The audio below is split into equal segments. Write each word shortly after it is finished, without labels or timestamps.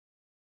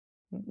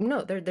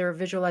No, they're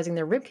visualizing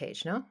their rib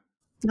cage, no?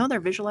 No, they're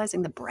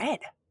visualizing the bread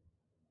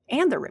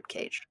and the rib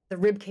cage. The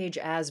rib cage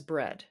as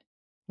bread,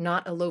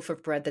 not a loaf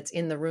of bread that's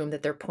in the room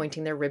that they're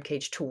pointing their rib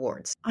cage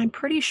towards. I'm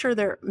pretty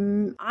sure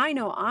I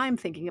know I'm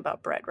thinking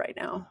about bread right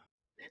now.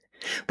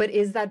 But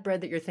is that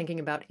bread that you're thinking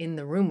about in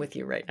the room with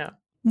you right now?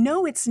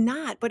 No, it's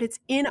not, but it's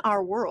in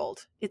our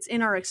world. It's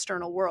in our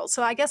external world.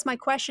 So I guess my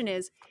question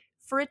is,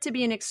 for it to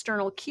be an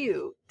external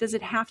cue, does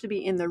it have to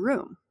be in the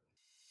room?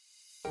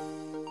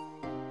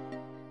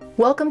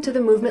 Welcome to the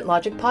Movement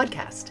Logic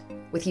Podcast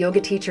with yoga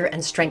teacher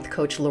and strength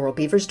coach Laurel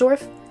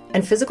Beversdorf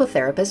and physical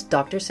therapist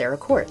Dr. Sarah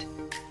Court.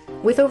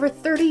 With over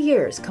 30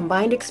 years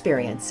combined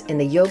experience in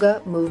the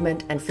yoga,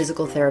 movement, and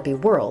physical therapy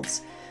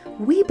worlds,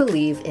 we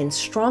believe in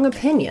strong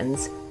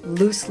opinions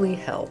loosely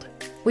held,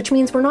 which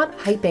means we're not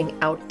hyping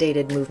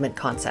outdated movement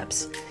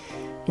concepts.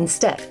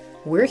 Instead,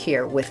 we're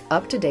here with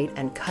up-to-date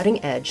and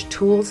cutting-edge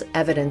tools,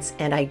 evidence,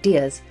 and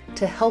ideas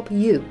to help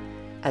you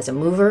as a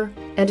mover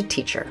and a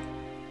teacher.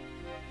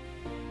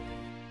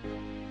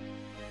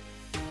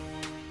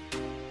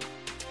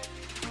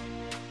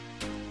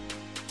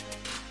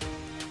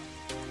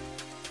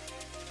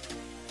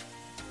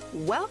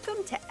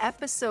 Welcome to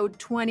episode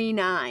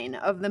 29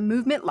 of the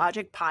Movement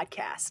Logic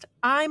Podcast.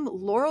 I'm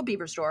Laurel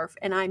Beversdorf,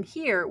 and I'm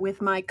here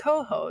with my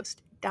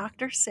co-host,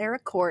 Dr. Sarah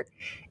Court,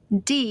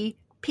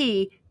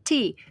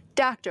 DPT,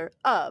 Doctor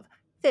of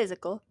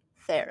Physical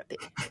Therapy.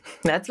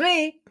 That's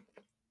me.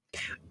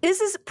 This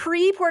is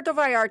pre-Puerto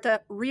Vallarta,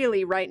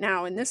 really, right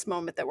now in this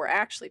moment that we're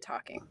actually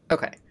talking.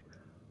 Okay.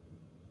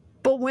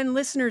 But when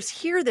listeners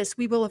hear this,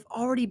 we will have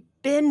already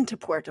been to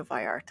Puerto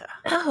Vallarta.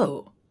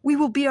 Oh. We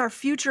will be our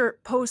future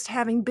post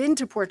having been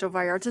to Puerto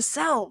Vallarta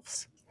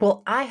selves.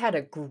 Well, I had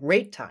a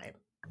great time.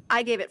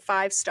 I gave it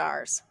 5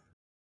 stars.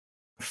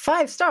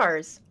 5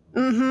 stars?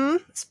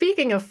 Mm-hmm.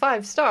 Speaking of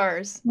 5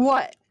 stars.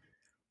 What?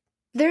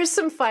 There's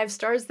some 5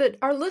 stars that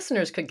our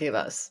listeners could give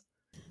us.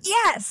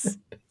 Yes!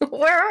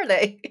 Where are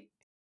they?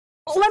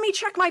 Let me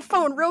check my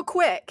phone real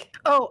quick.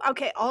 Oh,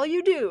 okay. All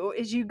you do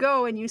is you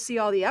go and you see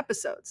all the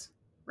episodes,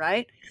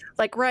 right?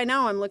 Like right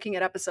now I'm looking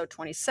at episode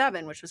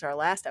 27, which was our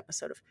last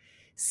episode of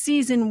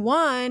season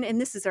 1, and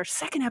this is our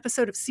second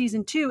episode of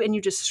season 2, and you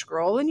just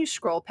scroll and you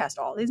scroll past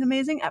all these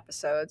amazing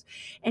episodes,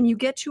 and you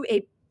get to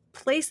a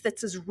place that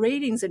says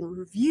ratings and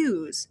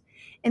reviews,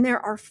 and there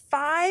are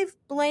 5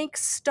 blank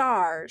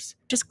stars.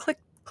 Just click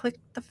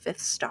the 5th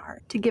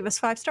star to give us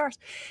 5 stars.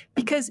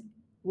 Because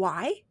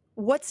why?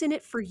 What's in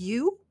it for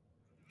you?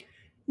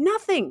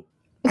 Nothing.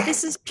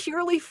 This is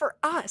purely for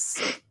us.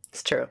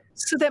 It's true.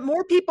 So that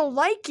more people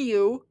like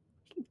you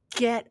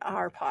get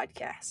our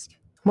podcast.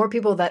 More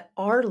people that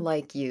are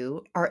like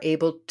you are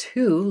able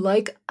to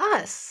like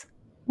us.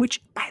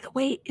 Which, by the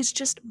way, is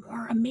just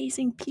more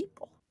amazing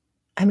people.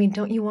 I mean,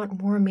 don't you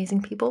want more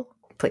amazing people?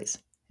 Please.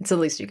 It's the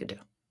least you could do.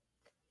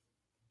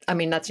 I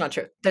mean, that's not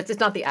true. It's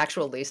not the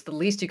actual least. The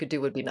least you could do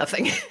would be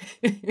nothing.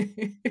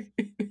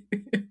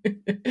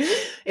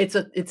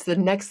 It's the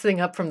next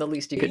thing up from the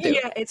least you could do.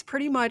 Yeah, it's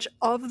pretty much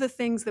of the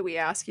things that we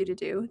ask you to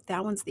do,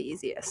 that one's the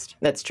easiest.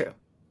 That's true.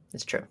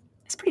 It's true.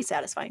 It's pretty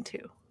satisfying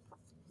too.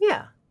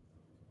 Yeah.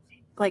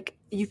 Like,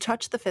 you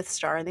touch the 5th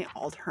star and they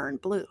all turn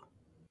blue.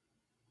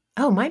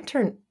 Oh, mine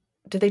turn.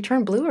 Do they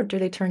turn blue or do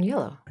they turn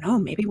yellow? No,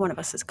 maybe one of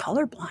us is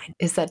colorblind.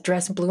 Is that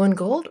dress blue and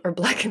gold or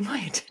black and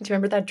white? Do you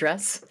remember that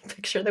dress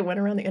picture that went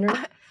around the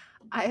internet?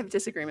 I have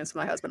disagreements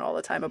with my husband all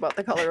the time about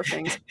the color of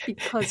things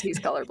because he's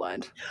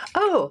colorblind.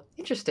 Oh,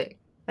 interesting.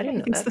 I didn't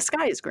know Thinks that. the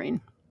sky is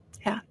green.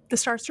 Yeah, the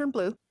stars turn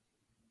blue.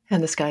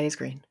 And the sky is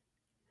green.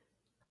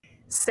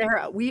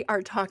 Sarah, we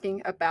are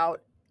talking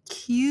about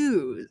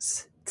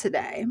cues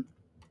today.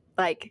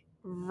 Like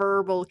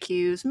verbal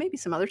cues, maybe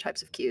some other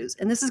types of cues.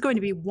 And this is going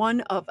to be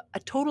one of a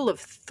total of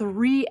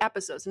 3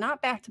 episodes,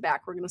 not back to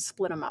back. We're going to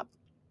split them up.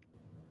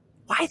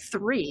 Why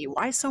 3?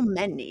 Why so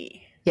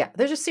many? Yeah,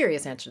 there's a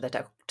serious answer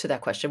to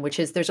that question, which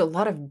is there's a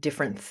lot of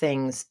different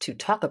things to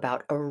talk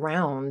about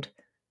around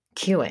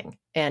cueing.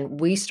 And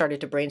we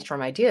started to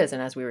brainstorm ideas.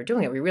 And as we were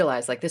doing it, we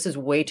realized like this is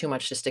way too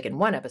much to stick in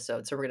one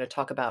episode. So we're going to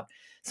talk about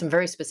some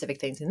very specific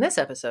things in this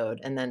episode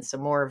and then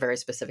some more very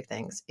specific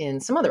things in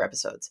some other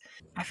episodes.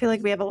 I feel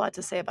like we have a lot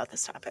to say about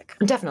this topic.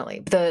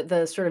 Definitely.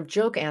 The sort of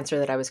joke answer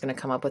that I was going to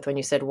come up with when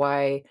you said,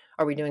 why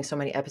are we doing so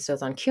many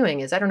episodes on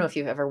cueing is I don't know if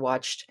you've ever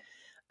watched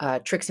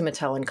Trixie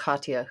Mattel and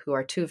Katya, who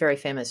are 2 very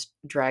famous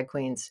drag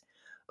queens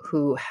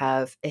who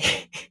have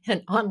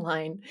an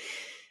online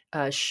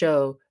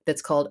show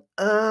that's called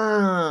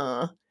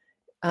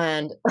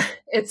and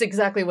it's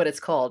exactly what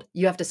it's called.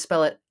 You have to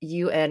spell it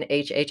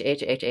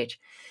UNHHHHH.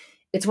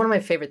 It's one of my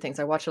favorite things.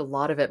 I watched a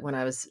lot of it when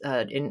I was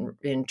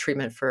in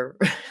treatment for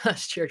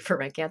last year for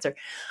my cancer.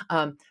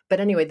 But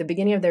anyway, the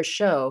beginning of their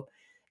show,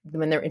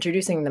 when they're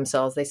introducing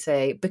themselves, they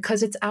say,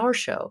 because it's our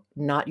show,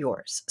 not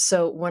yours.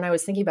 So when I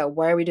was thinking about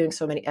why are we doing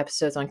so many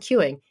episodes on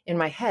cueing, in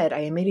my head, I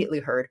immediately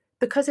heard,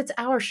 because it's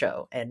our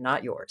show and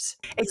not yours.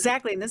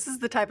 Exactly. And this is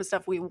the type of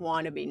stuff we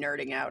want to be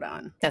nerding out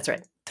on. That's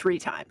right. 3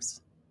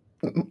 times.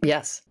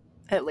 Yes.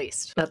 At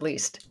least. At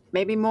least.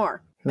 Maybe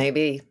more.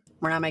 Maybe.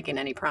 We're not making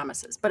any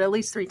promises, but at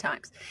least 3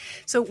 times.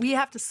 So we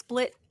have to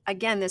split,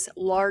 again, this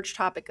large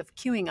topic of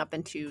cueing up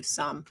into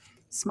some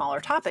smaller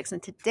topics.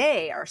 And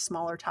today, our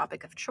smaller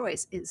topic of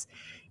choice is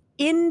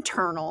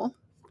internal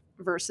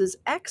versus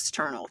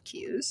external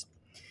cues.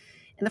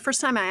 And the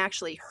first time I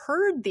actually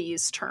heard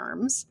these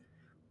terms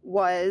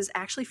was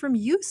actually from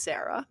you,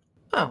 Sarah.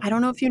 Oh, I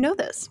don't know if you know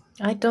this.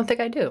 I don't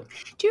think I do.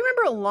 Do you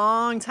remember a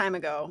long time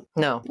ago?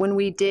 No. When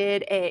we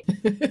did I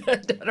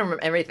don't remember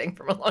everything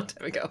from a long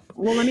time ago.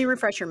 Well, let me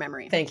refresh your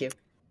memory. Thank you.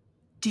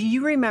 Do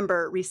you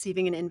remember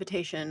receiving an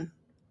invitation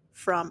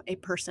from a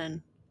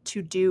person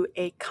to do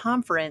a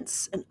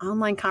conference, an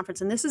online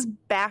conference? And this is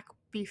back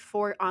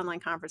before online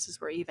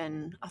conferences were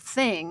even a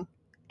thing.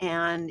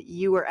 And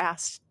you were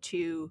asked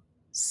to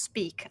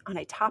speak on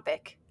a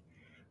topic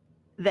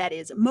that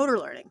is motor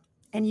learning.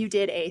 And you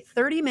did a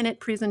 30-minute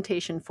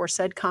presentation for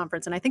said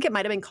conference. And I think it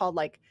might have been called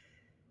like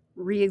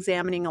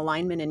Re-examining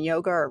Alignment in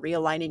Yoga or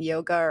Realigning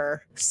Yoga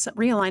or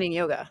Realigning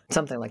Yoga.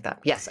 Something like that.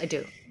 Yes, I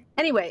do.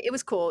 Anyway, it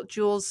was cool.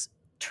 Jules,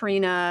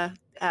 Trina,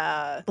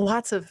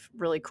 lots of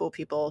really cool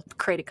people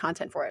created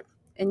content for it.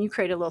 And you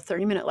created a little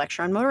 30-minute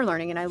lecture on motor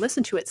learning. And I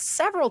listened to it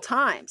several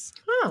times.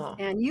 Oh.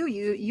 And you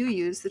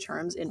used the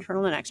terms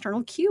internal and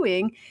external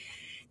cueing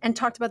and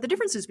talked about the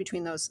differences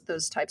between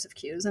those types of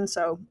cues. And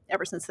so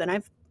ever since then,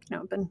 I've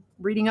been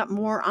reading up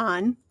more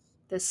on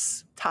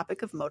this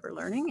topic of motor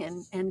learning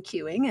and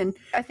cueing. And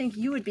I think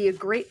you would be a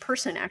great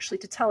person actually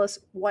to tell us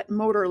what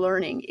motor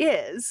learning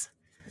is.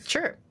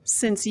 Sure.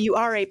 Since you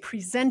are a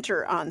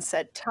presenter on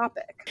said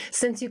topic.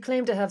 Since you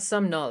claim to have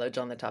some knowledge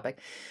on the topic.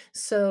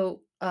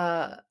 So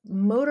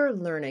motor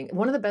learning,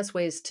 one of the best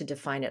ways to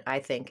define it, I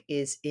think,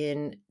 is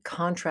in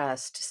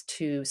contrast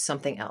to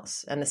something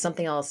else. And the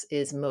something else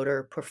is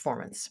motor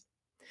performance.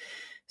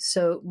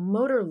 So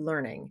motor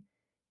learning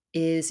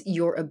is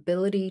your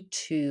ability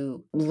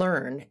to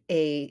learn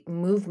a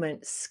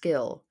movement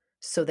skill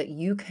so that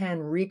you can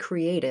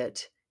recreate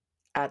it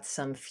at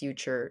some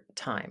future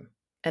time.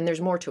 And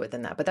there's more to it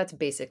than that, but that's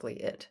basically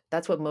it.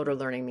 That's what motor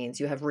learning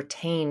means. You have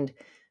retained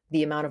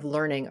the amount of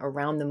learning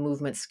around the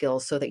movement skill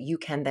so that you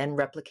can then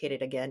replicate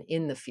it again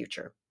in the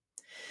future.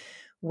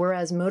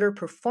 Whereas motor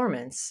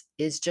performance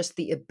is just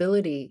the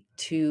ability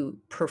to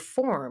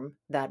perform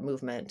that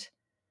movement,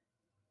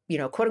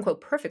 quote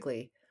unquote,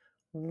 perfectly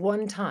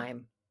one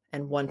time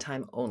and one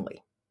time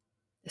only.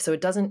 So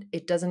it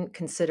doesn't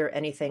consider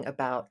anything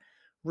about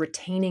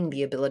retaining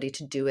the ability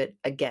to do it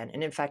again.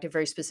 And in fact, it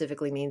very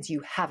specifically means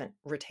you haven't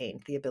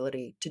retained the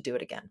ability to do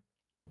it again.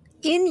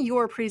 In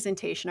your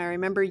presentation, I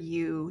remember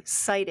you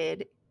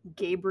cited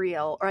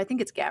Gabrielle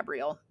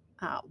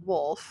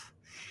Wolf,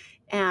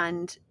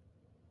 and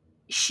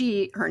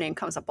her name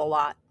comes up a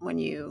lot when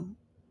you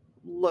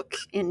look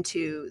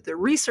into the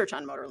research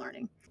on motor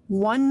learning.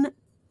 One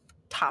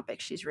topic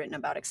she's written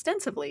about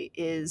extensively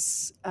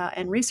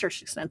and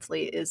researched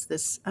extensively is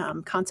this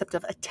concept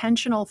of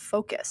attentional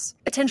focus.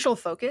 Attentional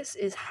focus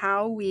is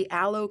how we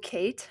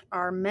allocate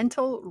our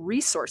mental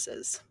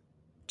resources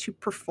to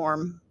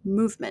perform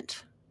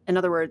movement. In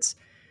other words,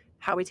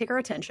 how we take our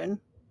attention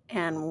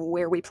and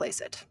where we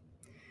place it.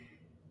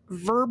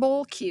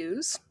 Verbal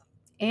cues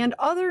and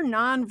other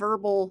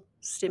nonverbal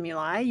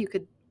stimuli, you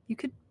could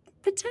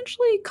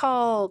potentially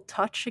call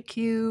touch a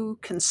cue,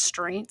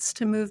 constraints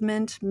to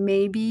movement,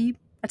 maybe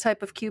a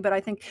type of cue, but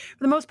I think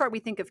for the most part, we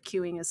think of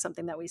cueing as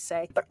something that we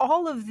say. But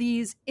all of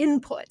these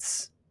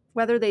inputs,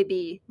 whether they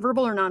be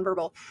verbal or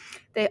nonverbal,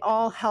 they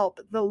all help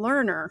the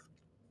learner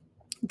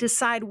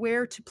decide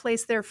where to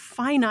place their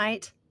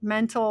finite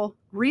mental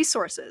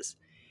resources.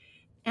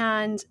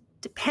 And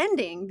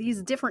depending,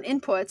 these different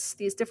inputs,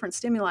 these different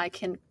stimuli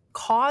can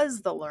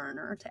cause the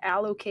learner to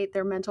allocate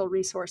their mental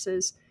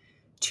resources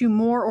to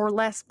more or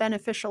less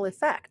beneficial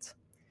effect.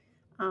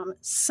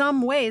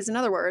 Some ways, in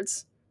other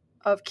words,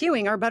 of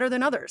cueing are better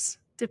than others,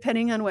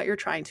 depending on what you're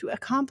trying to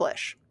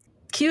accomplish.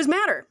 Cues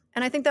matter,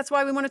 and I think that's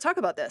why we want to talk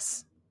about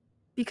this,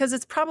 because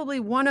it's probably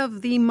one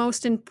of the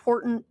most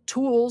important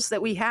tools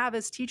that we have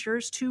as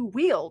teachers to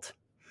wield.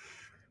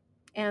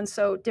 And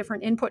so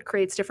different input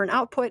creates different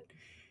output.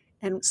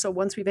 And so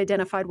once we've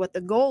identified what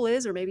the goal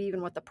is, or maybe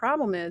even what the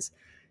problem is,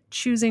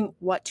 choosing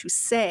what to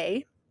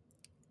say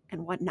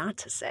and what not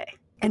to say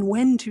and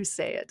when to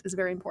say it is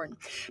very important.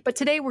 But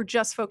today we're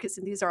just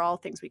focusing, these are all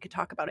things we could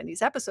talk about in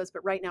these episodes,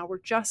 but right now we're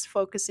just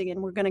focusing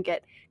and we're going to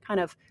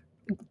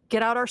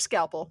get out our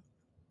scalpel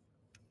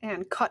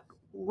and cut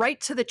right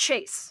to the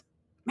chase.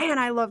 Man,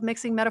 I love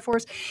mixing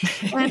metaphors.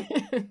 And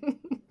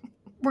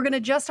we're going to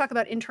just talk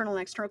about internal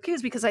and external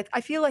cues because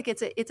I feel like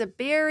it's a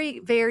very,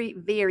 very,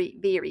 very,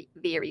 very,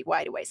 very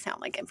wide away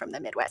sound like I'm from the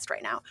Midwest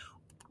right now.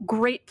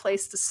 Great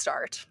place to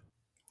start.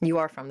 You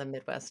are from the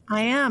Midwest.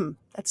 I am.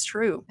 That's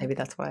true. Maybe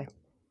that's why.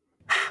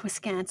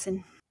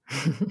 Wisconsin.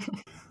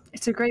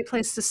 It's a great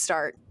place to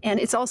start. And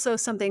it's also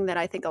something that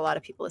I think a lot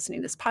of people listening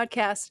to this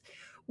podcast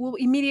will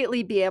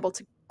immediately be able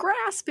to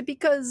grasp,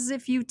 because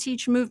if you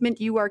teach movement,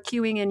 you are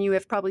cueing, and you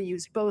have probably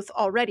used both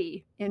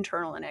already,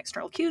 internal and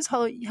external cues.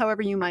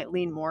 However, you might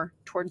lean more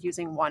toward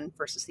using one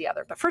versus the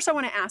other. But first, I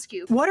want to ask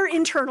you, what are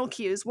internal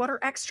cues? What are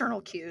external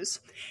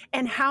cues?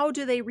 And how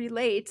do they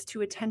relate to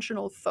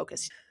attentional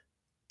focus?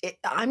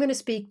 I'm going to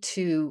speak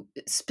to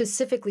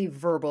specifically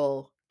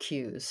verbal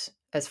cues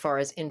as far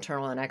as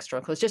internal and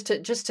external cues,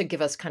 just to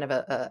give us kind of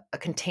a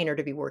container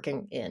to be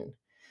working in.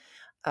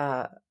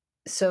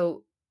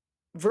 So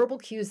verbal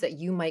cues that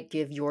you might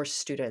give your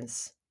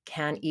students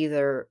can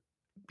either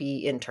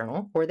be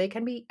internal or they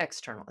can be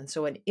external. And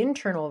so an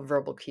internal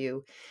verbal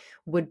cue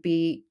would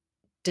be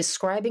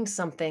describing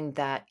something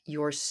that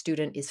your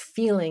student is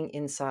feeling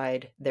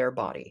inside their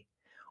body,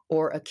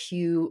 or a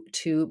cue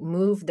to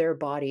move their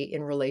body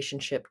in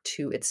relationship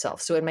to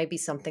itself. So it might be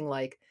something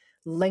like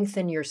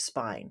lengthen your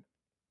spine,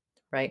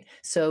 right?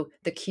 So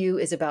the cue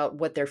is about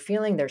what they're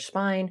feeling, their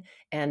spine,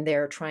 and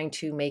they're trying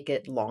to make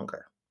it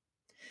longer.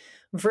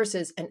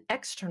 Versus an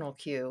external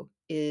cue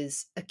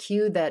is a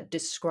cue that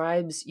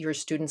describes your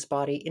student's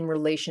body in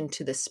relation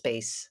to the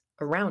space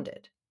around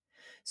it.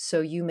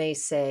 So you may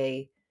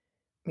say,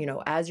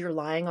 as you're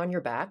lying on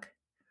your back,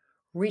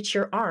 reach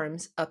your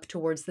arms up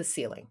towards the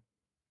ceiling.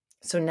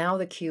 So now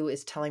the cue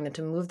is telling them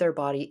to move their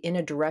body in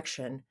a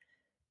direction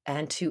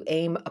and to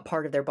aim a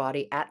part of their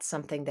body at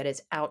something that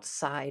is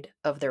outside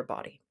of their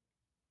body.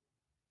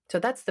 So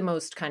that's the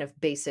most kind of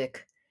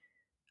basic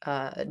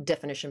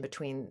definition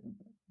between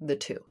the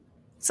two.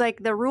 It's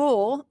like the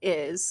rule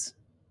is,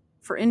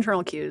 for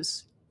internal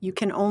cues, you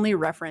can only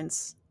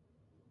reference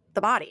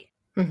the body,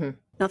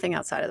 nothing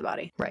outside of the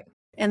body. Right.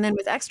 And then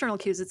with external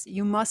cues, it's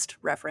you must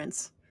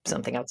reference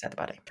something outside the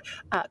body.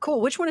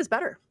 Cool. Which one is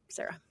better,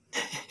 Sarah?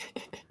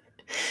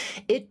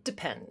 It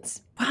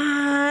depends. What?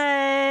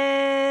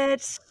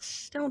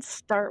 Don't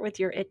start with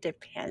your it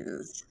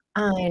depends.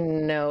 I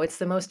know. It's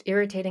the most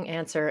irritating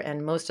answer,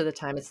 and most of the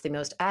time it's the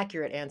most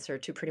accurate answer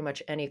to pretty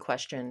much any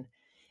question.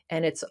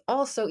 And it's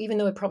also, even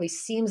though it probably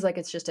seems like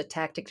it's just a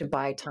tactic to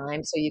buy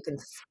time so you can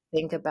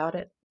think about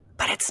it.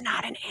 But it's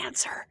not an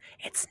answer.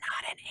 It's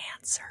not an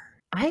answer.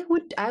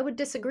 I would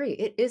disagree.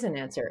 It is an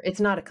answer.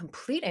 It's not a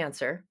complete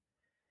answer,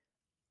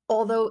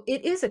 although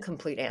it is a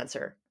complete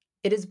answer.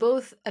 It is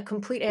both a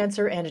complete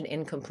answer and an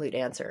incomplete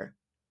answer.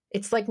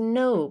 It's like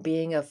no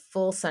being a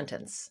full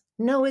sentence.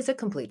 No is a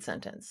complete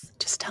sentence.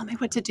 Just tell me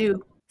what to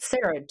do.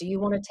 Sarah, do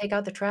you want to take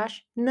out the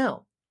trash?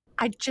 No.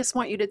 I just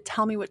want you to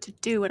tell me what to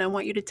do, and I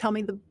want you to tell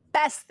me the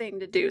best thing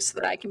to do so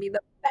that I can be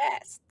the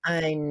best.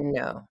 I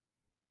know.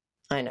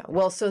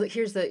 Well, so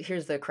here's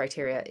the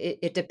criteria.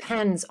 It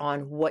depends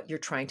on what you're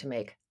trying to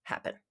make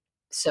happen.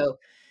 So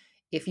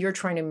if you're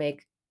trying to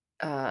make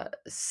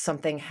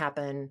something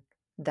happen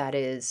that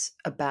is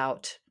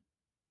about,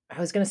 I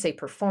was going to say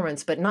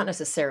performance, but not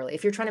necessarily.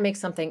 If you're trying to make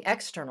something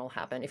external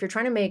happen, if you're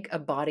trying to make a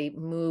body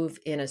move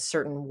in a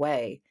certain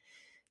way,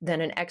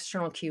 then an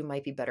external cue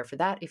might be better for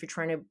that. If you're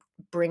trying to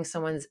bring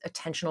someone's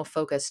attentional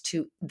focus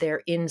to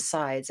their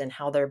insides and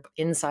how their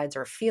insides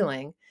are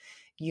feeling,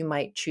 you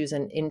might choose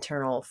an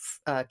internal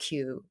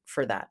cue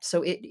for that.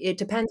 So it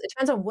depends. It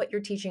depends on what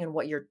you're teaching and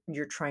what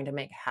you're trying to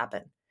make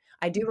happen.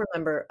 I do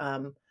remember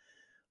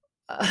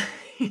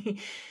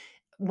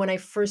when I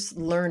first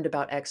learned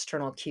about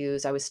external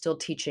cues, I was still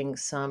teaching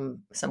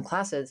some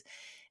classes,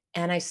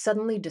 and I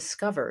suddenly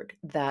discovered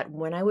that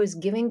when I was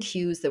giving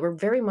cues that were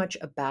very much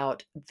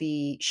about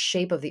the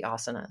shape of the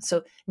asana,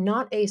 so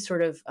not a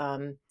sort of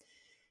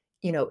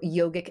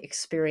yogic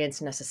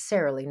experience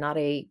necessarily, not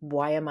a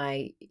why am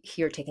I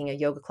here taking a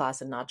yoga class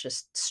and not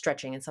just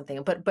stretching and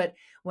something, but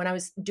when I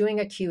was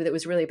doing a cue that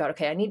was really about,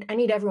 okay, I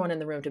need everyone in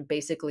the room to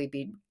basically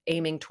be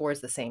aiming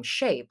towards the same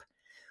shape.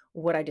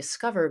 What I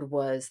discovered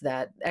was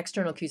that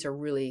external cues are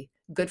really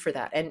good for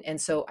that. And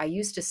so I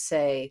used to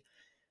say,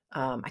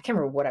 I can't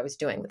remember what I was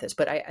doing with this,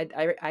 but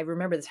I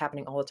remember this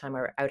happening all the time.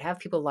 I would have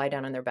people lie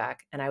down on their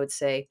back and I would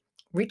say,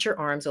 reach your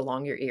arms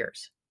along your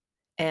ears.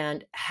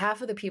 And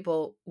half of the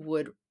people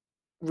would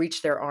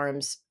reach their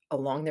arms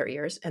along their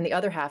ears and the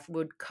other half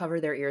would cover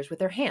their ears with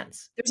their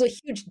hands. There's a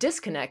huge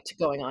disconnect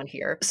going on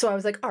here. So I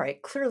was like, all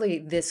right,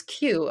 clearly this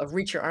cue of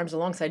reach your arms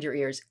alongside your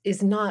ears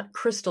is not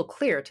crystal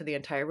clear to the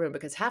entire room,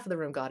 because half of the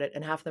room got it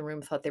and half of the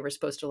room thought they were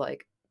supposed to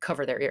like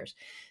cover their ears.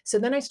 So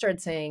then I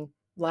started saying,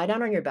 lie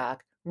down on your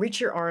back,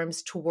 reach your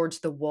arms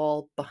towards the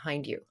wall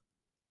behind you.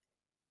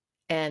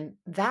 And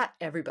that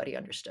everybody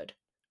understood.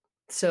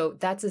 So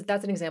that's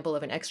an example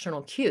of an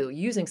external cue,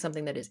 using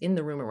something that is in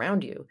the room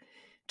around you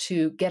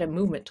to get a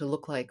movement to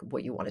look like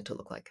what you want it to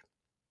look like.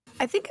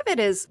 I think of it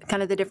as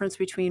kind of the difference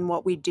between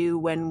what we do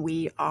when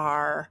we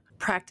are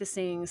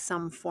practicing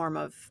some form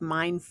of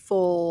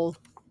mindful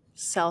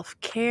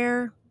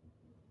self-care,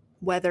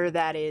 whether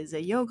that is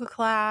a yoga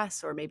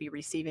class or maybe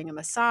receiving a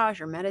massage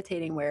or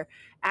meditating, where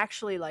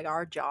actually like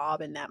our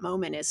job in that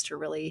moment is to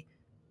really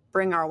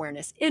bring our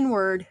awareness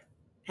inward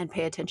and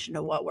pay attention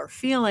to what we're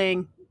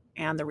feeling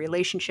and the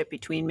relationship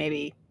between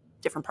maybe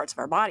different parts of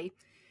our body.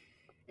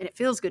 And it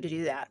feels good to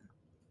do that.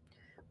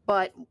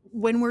 But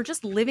when we're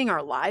just living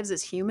our lives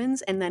as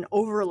humans and then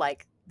over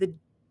like the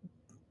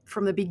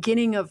from the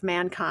beginning of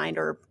mankind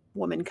or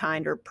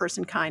womankind or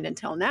personkind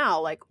until now,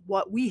 like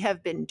what we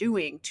have been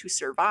doing to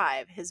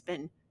survive has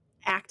been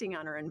acting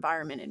on our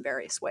environment in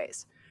various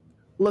ways,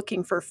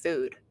 looking for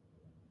food,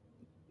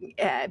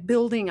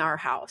 building our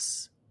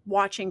house,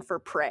 watching for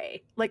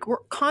prey. Like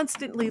we're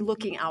constantly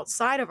looking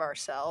outside of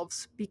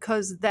ourselves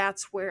because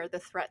that's where the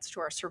threats to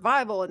our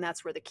survival and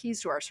that's where the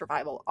keys to our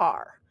survival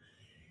are.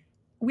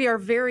 We are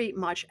very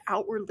much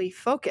outwardly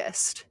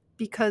focused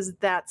because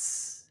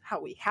that's how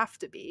we have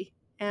to be.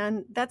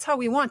 And that's how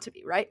we want to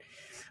be, right?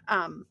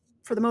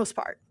 For the most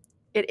part.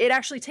 It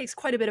actually takes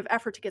quite a bit of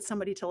effort to get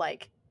somebody to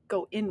like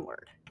go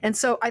inward. And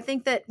so I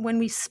think that when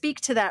we speak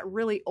to that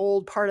really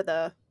old part of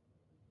the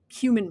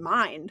human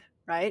mind,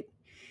 right,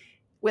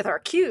 with our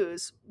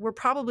cues, we're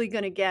probably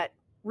going to get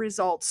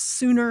results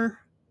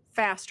sooner,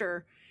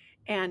 faster,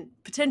 and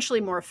potentially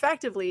more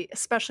effectively,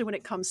 especially when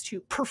it comes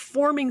to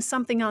performing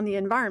something on the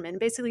environment.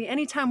 Basically,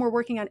 anytime we're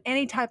working on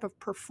any type of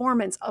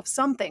performance of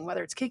something,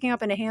 whether it's kicking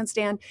up in a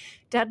handstand,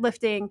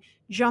 deadlifting,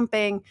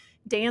 jumping,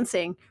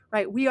 dancing,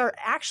 right? We are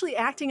actually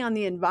acting on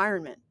the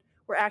environment.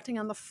 We're acting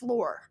on the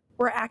floor.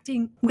 We're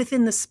acting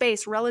within the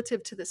space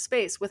relative to the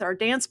space with our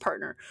dance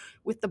partner,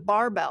 with the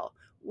barbell,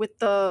 with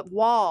the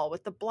wall,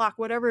 with the block,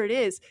 whatever it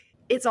is.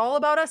 It's all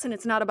about us and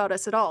it's not about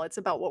us at all. It's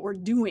about what we're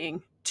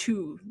doing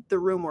to the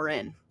room we're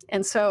in.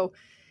 And so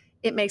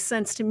it makes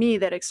sense to me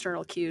that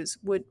external cues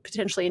would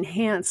potentially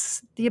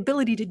enhance the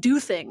ability to do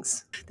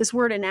things. This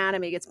word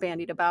anatomy gets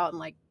bandied about and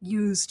like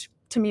used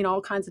to mean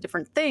all kinds of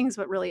different things,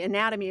 but really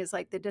anatomy is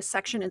like the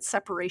dissection and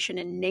separation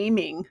and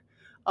naming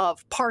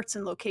of parts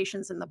and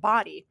locations in the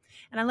body.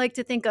 And I like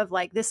to think of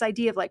like this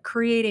idea of like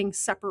creating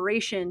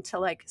separation to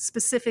like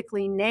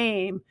specifically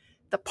name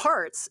the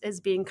parts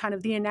as being kind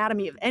of the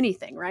anatomy of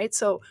anything, right?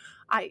 So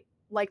I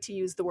like to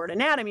use the word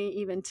anatomy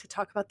even to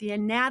talk about the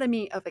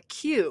anatomy of a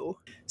cue.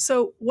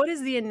 So what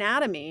is the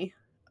anatomy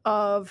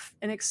of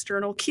an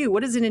external cue?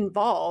 What does it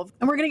involve?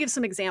 And we're going to give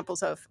some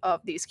examples of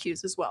these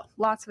cues as well.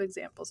 Lots of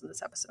examples in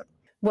this episode.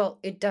 Well,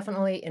 it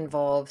definitely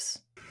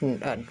involves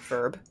a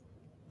verb,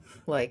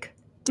 like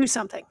do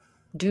something.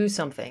 Do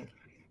something.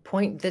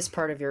 Point this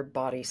part of your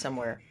body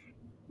somewhere.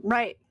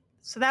 Right.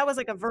 So that was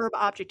like a verb,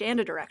 object, and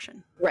a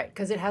direction. Right,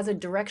 because it has a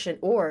direction,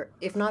 or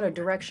if not a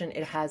direction,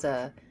 it has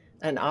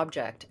an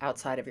object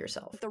outside of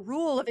yourself. The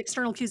rule of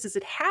external cues is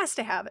it has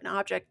to have an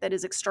object that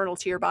is external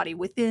to your body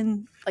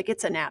within like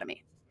its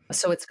anatomy.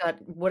 So it's got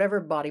whatever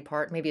body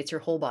part, maybe it's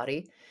your whole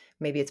body,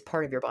 maybe it's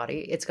part of your body.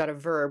 It's got a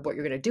verb, what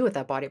you're going to do with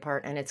that body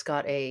part, and it's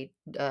got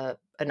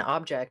an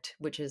object,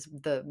 which is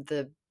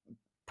the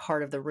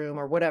part of the room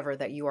or whatever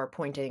that you are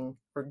pointing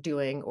or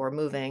doing or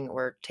moving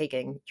or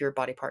taking your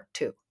body part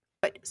to.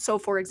 But so,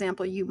 for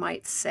example, you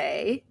might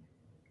say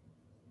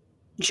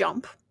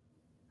jump.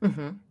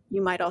 Mm-hmm.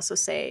 You might also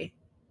say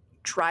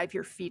drive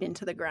your feet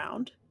into the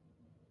ground.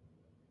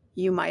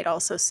 You might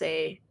also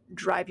say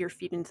drive your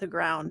feet into the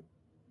ground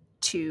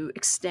to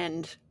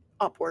extend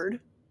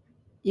upward.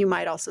 You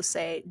might also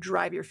say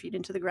drive your feet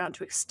into the ground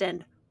to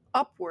extend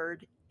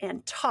upward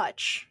and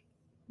touch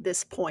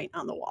this point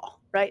on the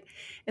wall, right?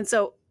 And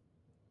so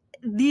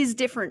these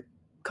different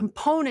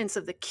components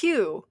of the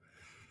cue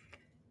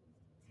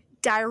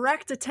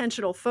direct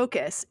attentional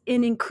focus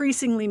in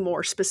increasingly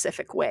more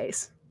specific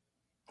ways.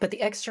 But the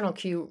external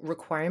cue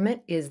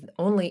requirement is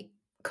only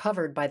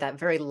covered by that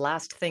very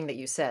last thing that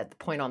you said, the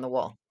point on the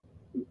wall.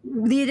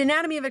 The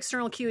anatomy of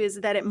external cue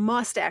is that it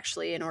must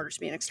actually, in order to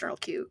be an external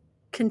cue,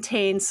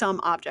 contain some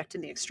object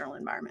in the external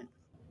environment.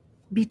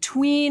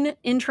 Between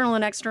internal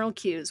and external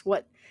cues,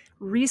 what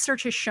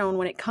research has shown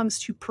when it comes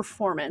to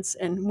performance,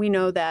 and we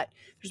know that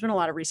there's been a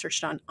lot of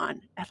research done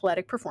on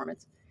athletic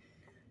performance,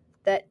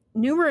 that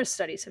numerous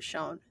studies have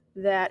shown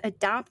that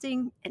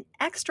adopting an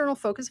external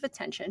focus of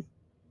attention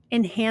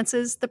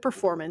enhances the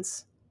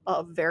performance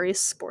of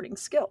various sporting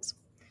skills.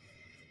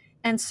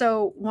 And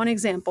so one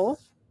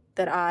example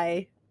that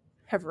I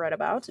have read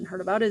about and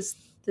heard about is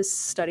this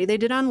study they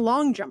did on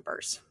long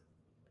jumpers.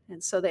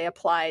 And so they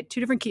applied two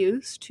different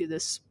cues to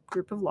this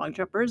group of long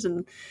jumpers,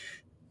 and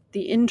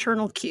the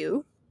internal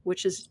cue,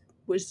 which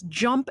was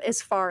jump as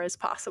far as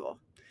possible.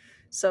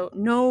 So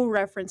no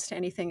reference to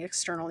anything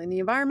external in the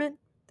environment.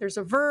 There's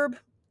a verb,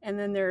 and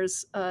then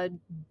there's a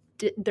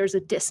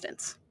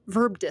distance,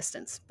 verb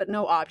distance, but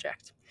no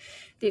object.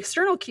 The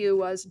external cue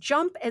was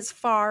jump as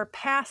far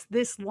past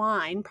this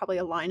line, probably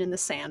a line in the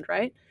sand,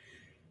 right?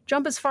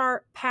 Jump as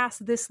far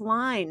past this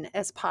line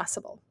as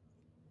possible.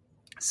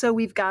 So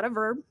we've got a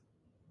verb,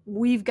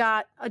 we've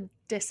got a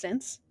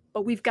distance,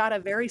 but we've got a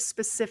very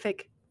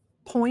specific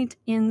point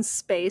in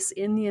space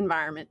in the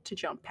environment to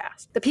jump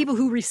past. The people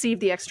who received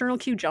the external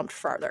cue jumped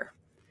farther.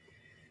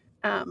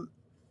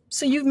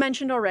 So you've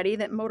mentioned already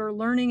that motor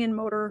learning and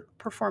motor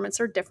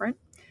performance are different.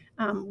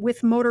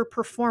 With motor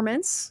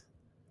performance,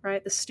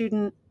 right, the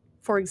student,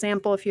 for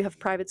example, if you have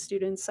private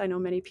students, I know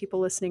many people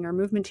listening are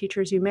movement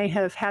teachers, you may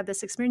have had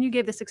this experience, you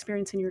gave this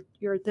experience in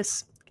your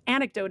this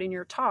anecdote in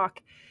your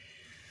talk,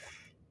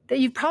 that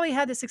you've probably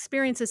had this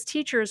experience as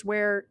teachers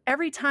where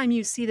every time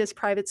you see this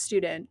private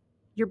student,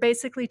 you're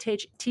basically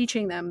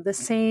teaching them the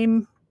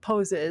same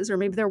poses, or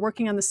maybe they're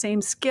working on the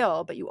same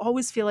skill, but you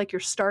always feel like you're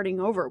starting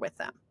over with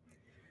them.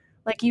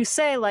 Like you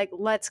say, like,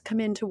 let's come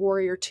into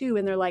Warrior 2,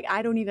 and they're like,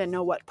 I don't even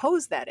know what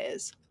pose that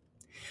is.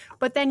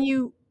 But then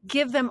you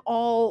give them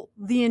all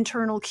the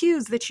internal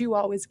cues that you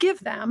always give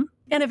them,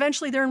 and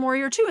eventually they're in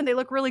Warrior 2 and they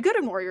look really good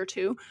in Warrior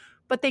 2,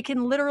 but they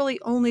can literally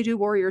only do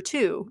Warrior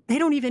 2. They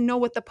don't even know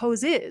what the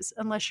pose is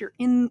unless you're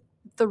in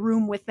the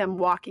room with them,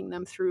 walking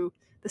them through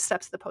the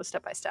steps of the pose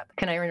step by step.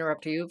 Can I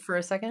interrupt you for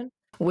a second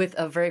with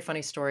a very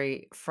funny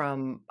story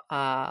from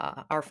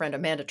our friend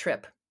Amanda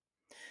Tripp,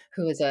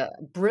 who is a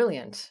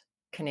brilliant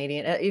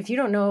Canadian. If you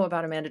don't know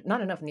about Amanda,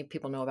 not enough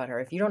people know about her.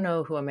 If you don't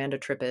know who Amanda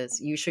Tripp is,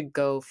 you should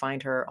go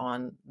find her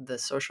on the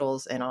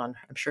socials and on,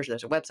 I'm sure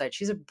there's a website.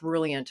 She's a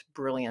brilliant,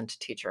 brilliant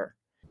teacher.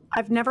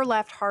 I've never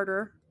laughed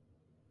harder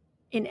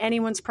in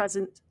anyone's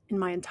presence in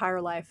my entire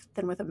life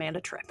than with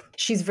Amanda Tripp.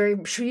 She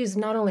is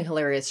not only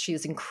hilarious, she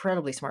is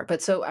incredibly smart.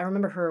 But so I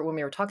remember her when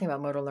we were talking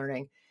about motor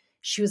learning,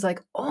 she was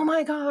like, oh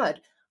my God,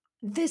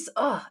 this,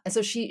 And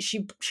so she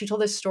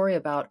told this story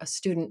about a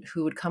student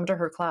who would come to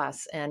her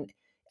class, and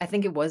I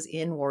think it was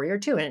in Warrior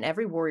 2. And in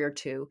every Warrior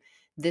 2,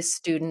 this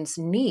student's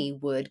knee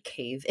would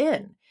cave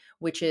in,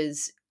 which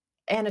is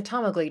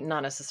anatomically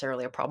not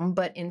necessarily a problem,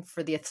 but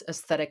for the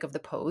aesthetic of the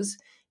pose,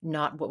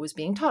 not what was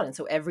being taught. And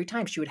so every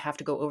time she would have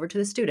to go over to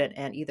the student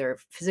and either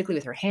physically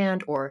with her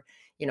hand or,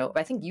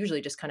 I think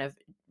usually just kind of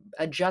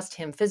adjust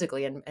him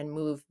physically and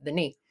move the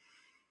knee.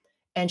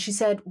 And she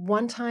said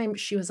one time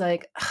she was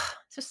like,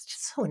 it's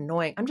just so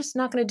annoying. I'm just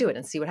not going to do it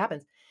and see what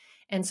happens.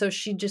 And so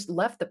she just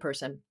left the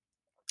person.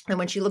 And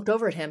when she looked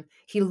over at him,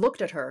 he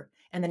looked at her,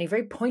 and then he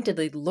very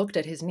pointedly looked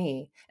at his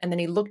knee, and then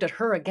he looked at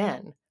her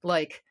again,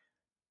 like,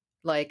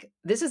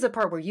 this is the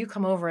part where you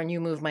come over and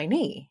you move my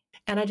knee.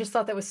 And I just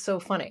thought that was so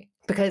funny,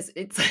 because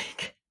it's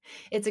like,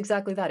 it's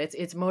exactly that.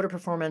 It's motor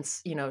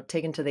performance,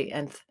 taken to the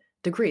nth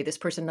degree. This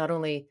person not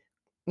only,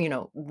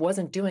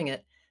 wasn't doing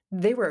it,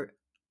 they were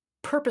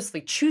purposely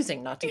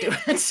choosing not to do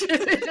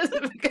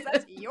it. Because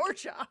that's your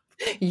job.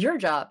 Your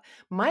job.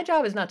 My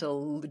job is not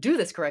to do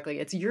this correctly.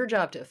 It's your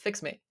job to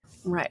fix me.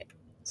 Right.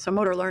 So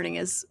motor learning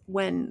is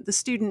when the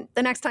student,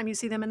 the next time you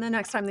see them and the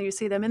next time that you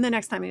see them and the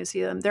next time you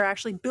see them, they're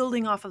actually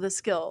building off of the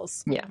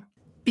skills. Yeah.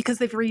 Because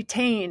they've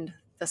retained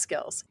the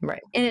skills.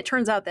 Right. And it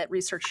turns out that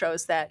research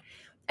shows that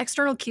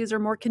external cues are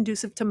more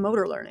conducive to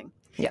motor learning.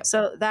 Yeah.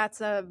 So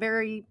that's a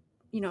very,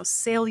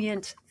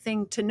 salient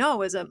thing to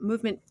know as a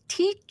movement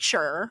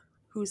teacher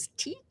who's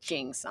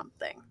teaching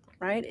something,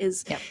 right?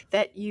 Is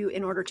that you,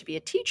 in order to be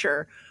a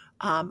teacher,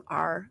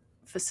 are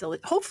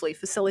hopefully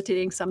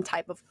facilitating some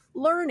type of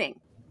learning.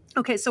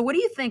 Okay, so what do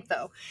you think,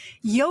 though?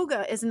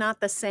 Yoga is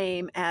not the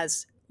same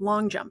as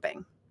long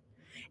jumping.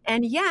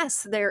 And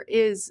yes, there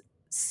is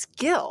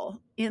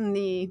skill in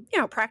the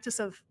practice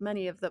of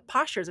many of the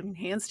postures. I mean,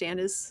 handstand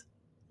is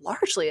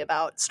largely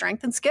about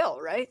strength and skill,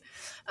 right?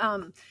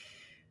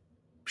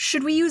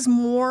 Should we use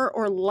more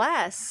or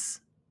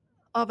less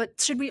of it?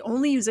 Should we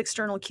only use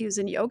external cues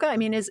in yoga? I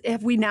mean,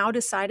 have we now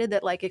decided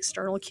that like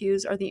external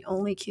cues are the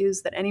only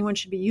cues that anyone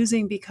should be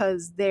using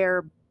because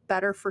they're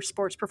better for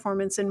sports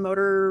performance and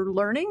motor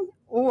learning?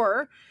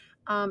 Or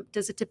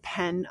does it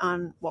depend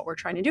on what we're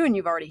trying to do? And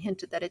you've already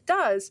hinted that it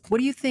does. What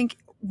do you think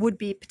would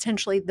be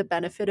potentially the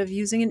benefit of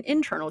using an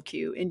internal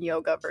cue in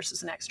yoga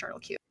versus an external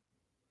cue?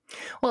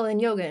 Well, in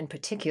yoga in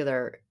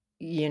particular,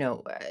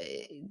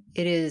 it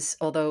is,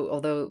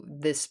 although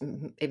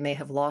it may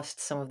have lost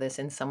some of this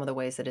in some of the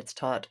ways that it's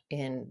taught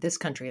in this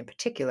country in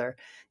particular,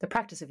 the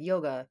practice of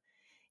yoga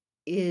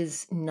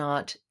is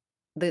not,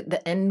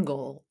 the end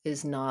goal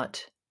is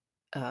not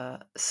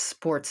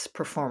sports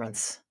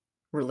performance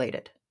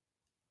related,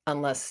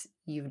 unless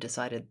you've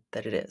decided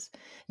that it is.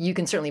 You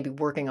can certainly be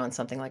working on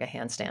something like a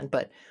handstand,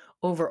 but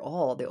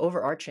overall, the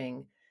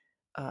overarching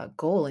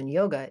goal in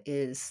yoga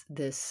is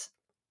this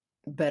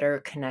better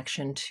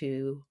connection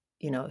to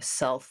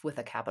self with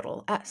a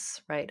capital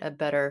S, right? A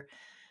better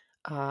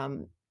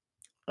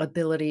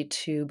ability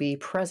to be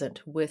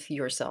present with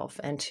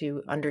yourself and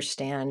to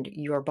understand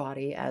your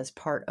body as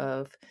part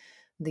of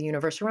the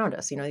universe around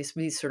us.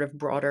 These sort of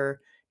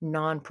broader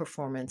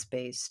non-performance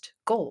based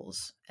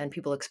goals, and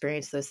people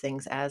experience those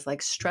things as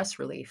like stress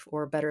relief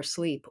or better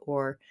sleep,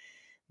 or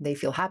they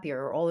feel happier,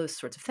 or all those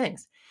sorts of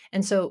things.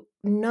 And so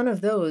none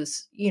of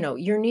those,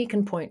 your knee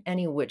can point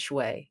any which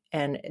way,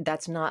 and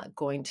that's not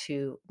going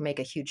to make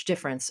a huge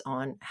difference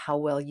on how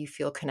well you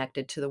feel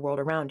connected to the world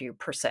around you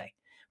per se,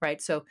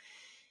 right? So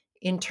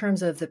in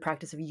terms of the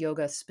practice of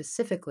yoga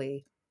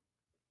specifically,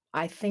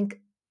 I think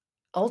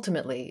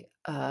ultimately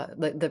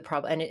the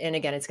problem, and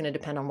again, it's going to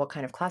depend on what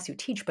kind of class you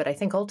teach, but I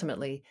think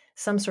ultimately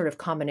some sort of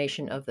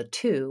combination of the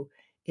two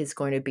is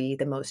going to be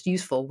the most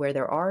useful, where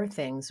there are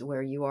things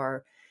where you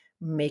are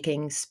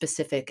making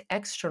specific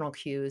external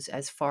cues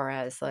as far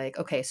as like,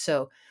 okay,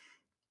 so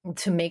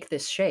to make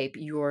this shape,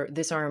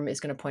 this arm is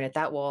going to point at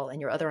that wall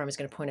and your other arm is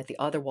going to point at the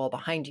other wall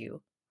behind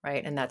you,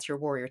 right? And that's your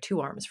Warrior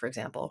 2 arms, for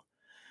example,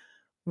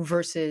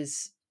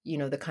 versus,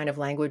 the kind of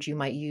language you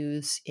might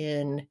use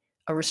in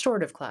a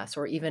restorative class,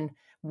 or even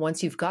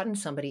once you've gotten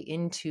somebody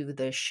into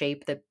the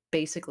shape that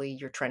basically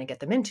you're trying to get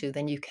them into,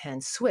 then you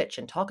can switch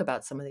and talk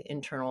about some of the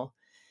internal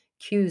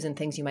cues and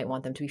things you might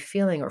want them to be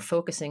feeling or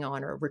focusing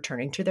on or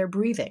returning to their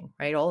breathing,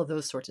 right? All of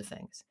those sorts of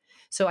things.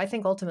 So I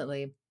think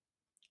ultimately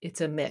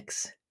it's a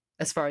mix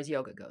as far as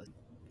yoga goes.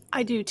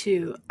 I do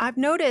too. I've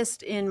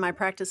noticed in my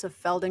practice of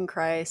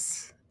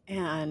Feldenkrais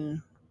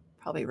and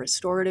probably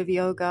restorative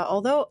yoga,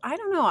 although I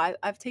don't know,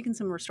 I've taken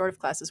some restorative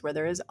classes where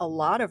there is a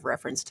lot of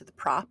reference to the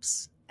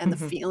props and the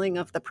feeling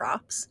of the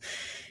props,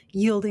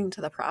 yielding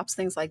to the props,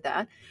 things like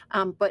that.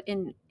 But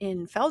in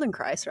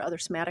Feldenkrais or other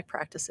somatic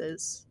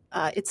practices,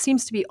 it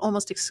seems to be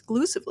almost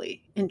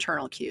exclusively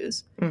internal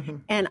cues.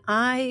 And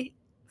I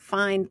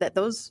find that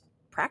those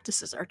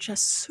practices are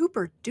just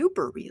super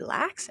duper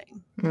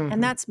relaxing.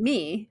 And that's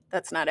me.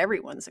 That's not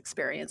everyone's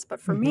experience.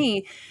 But for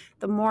me,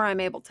 the more I'm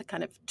able to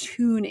kind of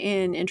tune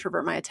in,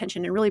 introvert my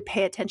attention, and really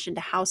pay attention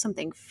to how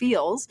something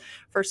feels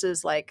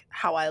versus like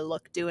how I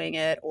look doing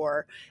it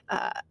or,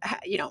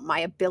 my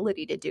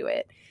ability to do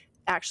it,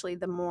 actually,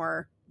 the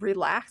more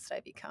relaxed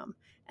I become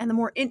and the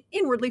more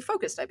inwardly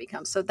focused I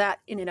become. So that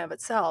in and of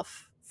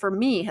itself, for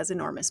me, has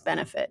enormous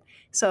benefit.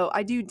 So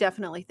I do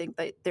definitely think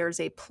that there's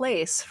a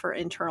place for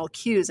internal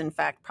cues. In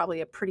fact,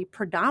 probably a pretty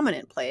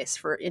predominant place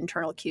for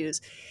internal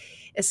cues,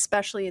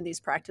 especially in these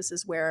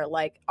practices where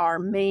like our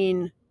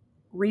main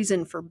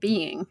reason for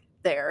being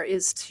there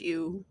is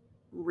to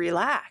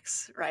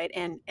relax, right?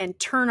 And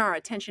turn our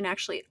attention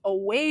actually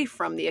away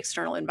from the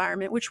external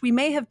environment, which we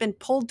may have been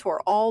pulled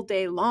toward all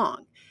day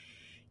long,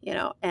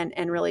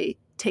 and really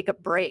take a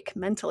break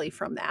mentally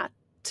from that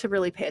to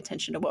really pay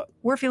attention to what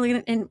we're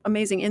feeling, and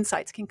amazing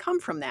insights can come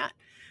from that.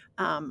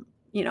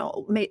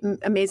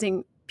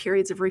 Amazing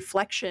periods of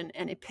reflection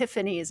and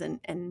epiphanies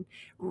and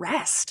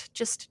rest,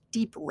 just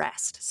deep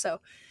rest. So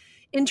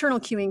internal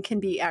cueing can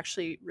be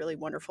actually really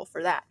wonderful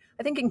for that.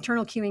 I think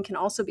internal cueing can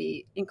also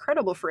be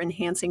incredible for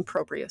enhancing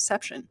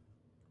proprioception.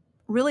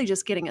 Really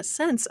just getting a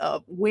sense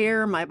of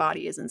where my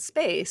body is in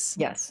space.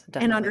 Yes,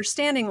 definitely. And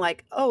understanding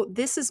like, oh,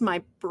 this is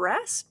my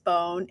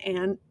breastbone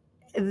and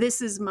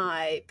this is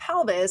my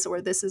pelvis,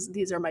 or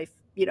these are my,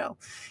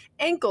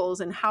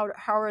 ankles, and how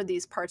are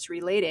these parts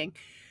relating?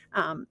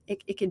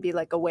 It can be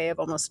like a way of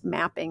almost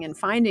mapping and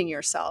finding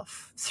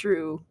yourself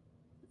through,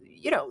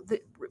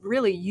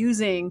 really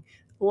using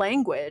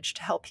language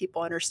to help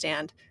people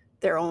understand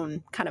their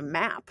own kind of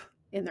map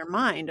in their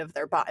mind of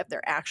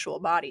their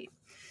actual body.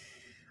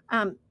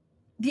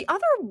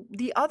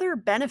 The other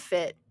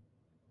benefit,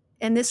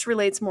 and this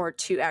relates more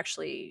to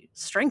actually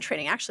strength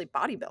training, actually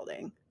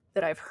bodybuilding,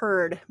 that I've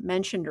heard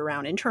mentioned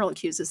around internal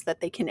cues, is that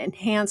they can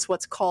enhance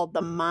what's called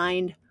the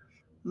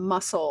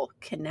mind-muscle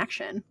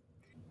connection.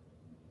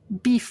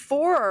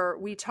 Before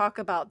we talk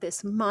about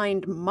this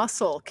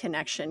mind-muscle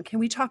connection, can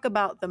we talk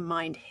about the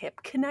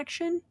mind-hip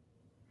connection?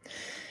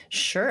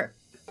 Sure.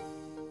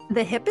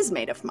 The hip is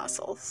made of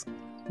muscles.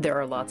 There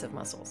are lots of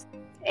muscles.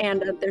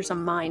 And there's a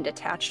mind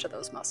attached to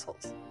those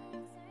muscles.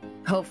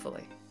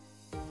 Hopefully.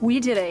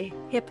 We did a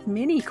hip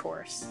mini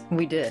course.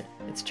 We did.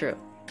 It's true.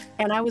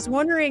 And I was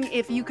wondering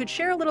if you could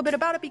share a little bit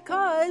about it,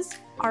 because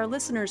our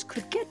listeners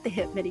could get the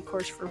hip mini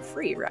course for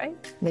free, right?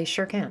 They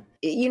sure can.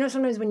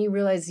 Sometimes when you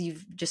realize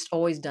you've just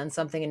always done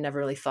something and never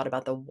really thought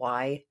about the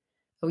why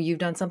you've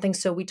done something.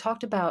 So we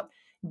talked about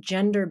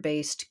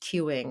gender-based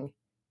cueing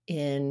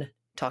in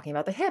talking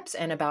about the hips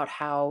and about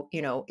how,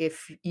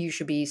 if you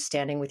should be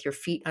standing with your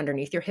feet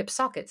underneath your hip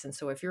sockets. And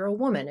so if you're a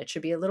woman, it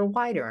should be a little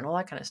wider and all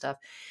that kind of stuff.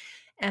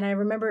 And I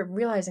remember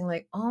realizing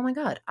like, oh my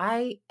God,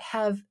 I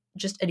have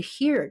just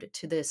adhered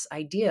to this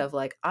idea of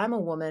like, I'm a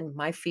woman,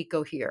 my feet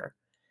go here,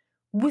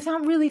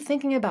 without really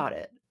thinking about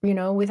it,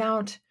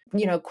 without,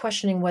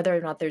 questioning whether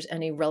or not there's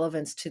any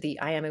relevance to the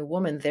I am a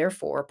woman,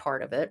 therefore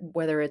part of it,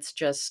 whether it's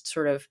just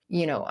sort of,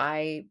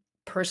 I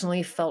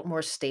personally felt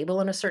more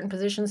stable in a certain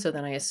position. So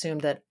then I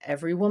assumed that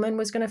every woman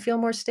was going to feel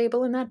more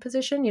stable in that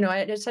position.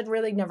 I just had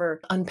really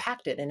never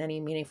unpacked it in any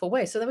meaningful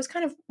way. So that was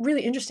kind of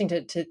really interesting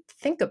to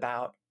think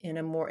about in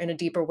a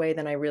deeper way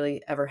than I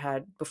really ever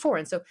had before.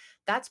 And so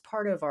that's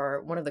part of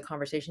one of the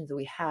conversations that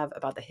we have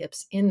about the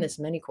hips in this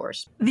mini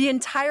course. The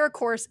entire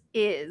course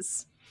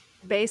is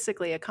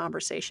basically a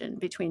conversation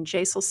between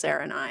Jaisal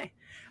Sarah and I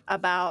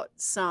about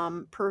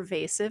some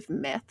pervasive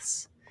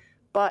myths.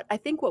 But I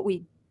think what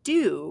we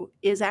do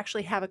is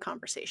actually have a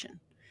conversation.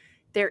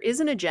 There is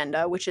an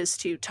agenda, which is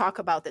to talk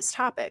about this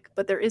topic,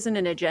 but there isn't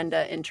an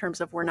agenda in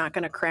terms of we're not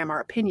going to cram our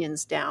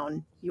opinions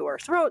down your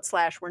throat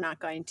 / we're not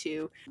going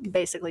to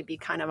basically be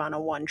kind of on a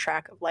one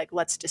track of like,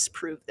 let's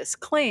disprove this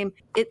claim.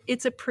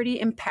 It's a pretty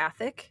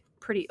empathic,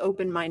 pretty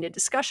open-minded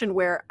discussion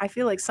where I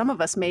feel like some of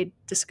us made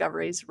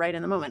discoveries right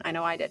in the moment. I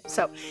know I did.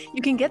 So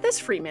you can get this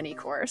free mini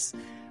course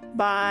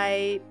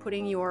by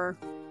putting your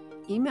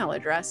email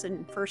address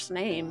and first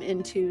name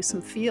into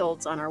some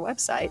fields on our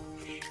website.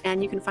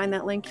 And you can find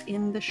that link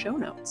in the show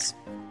notes.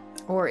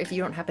 Or if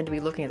you don't happen to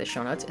be looking at the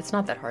show notes, it's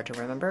not that hard to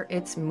remember.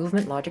 It's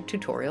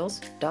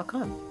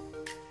movementlogictutorials.com.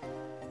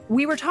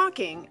 We were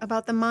talking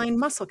about the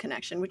mind-muscle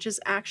connection, which is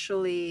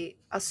actually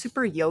a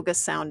super yoga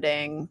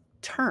sounding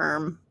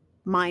term,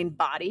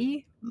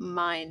 mind-body,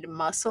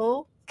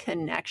 mind-muscle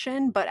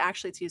connection, but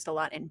actually it's used a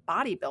lot in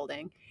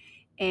bodybuilding.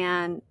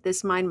 And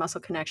this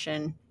mind-muscle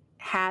connection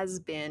has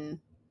been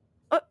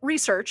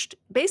researched.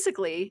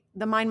 Basically,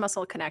 the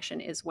mind-muscle connection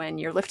is when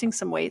you're lifting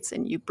some weights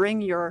and you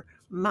bring your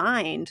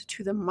mind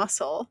to the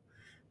muscle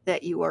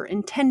that you are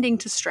intending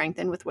to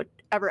strengthen with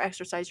whatever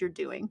exercise you're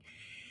doing.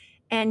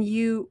 And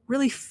you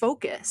really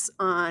focus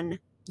on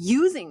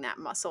using that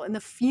muscle and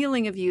the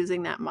feeling of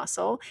using that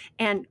muscle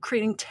and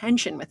creating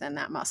tension within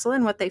that muscle.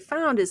 And what they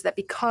found is that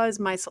because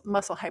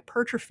muscle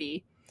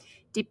hypertrophy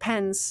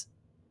depends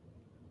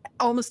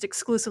almost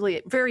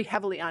exclusively, very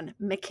heavily on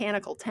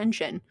mechanical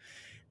tension,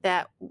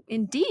 that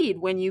indeed,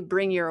 when you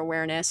bring your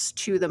awareness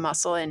to the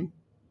muscle and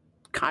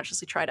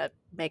consciously try to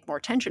make more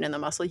tension in the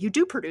muscle, you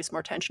do produce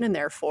more tension, and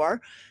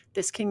therefore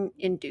this can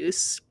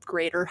induce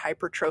greater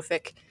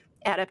hypertrophic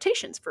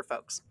adaptations for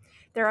folks.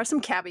 There are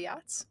some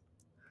caveats.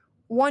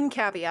 One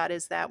caveat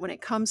is that when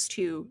it comes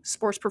to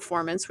sports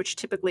performance, which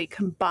typically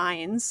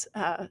combines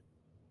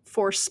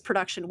force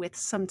production with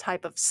some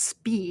type of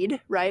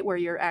speed, right, where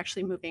you're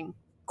actually moving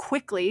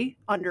quickly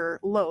under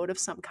load of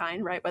some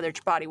kind, right, whether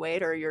it's body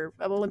weight or you're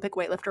an Olympic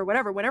weightlifter or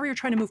whatever, whenever you're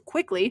trying to move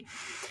quickly,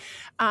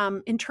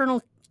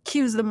 internal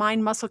cues, the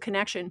mind-muscle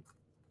connection,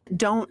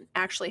 don't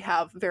actually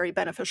have very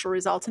beneficial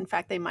results. In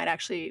fact, they might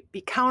actually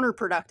be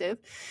counterproductive.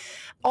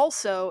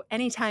 Also,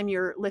 anytime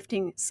you're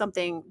lifting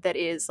something that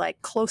is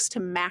like close to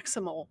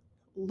maximal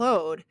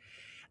load,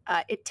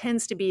 it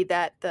tends to be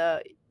that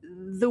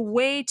the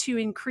way to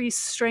increase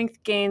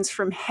strength gains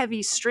from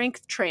heavy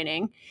strength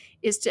training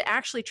is to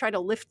actually try to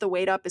lift the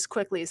weight up as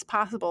quickly as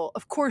possible.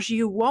 Of course,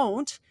 you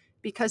won't,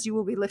 because you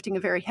will be lifting a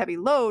very heavy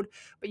load,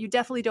 but you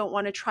definitely don't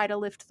want to try to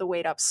lift the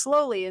weight up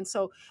slowly. And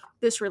so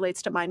this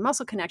relates to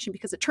mind-muscle connection,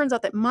 because it turns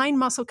out that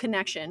mind-muscle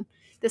connection,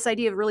 this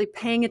idea of really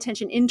paying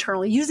attention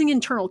internally, using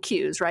internal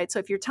cues, right? So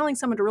if you're telling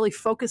someone to really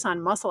focus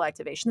on muscle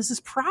activation, this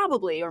is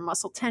probably, or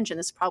muscle tension,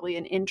 this is probably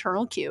an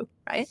internal cue,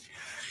 right?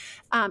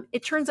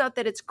 It turns out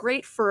that it's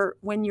great for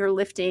when you're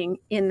lifting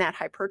in that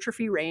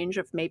hypertrophy range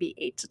of maybe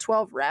 8 to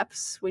 12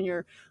 reps, when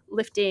you're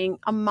lifting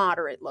a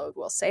moderate load,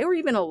 we'll say, or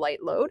even a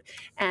light load,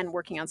 and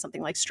working on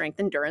something like strength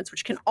endurance,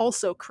 which can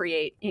also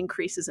create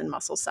increases in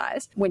muscle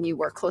size when you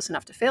work close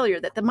enough to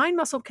failure. That the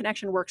mind-muscle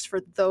connection works for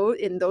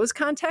in those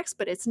contexts,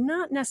 but it's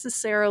not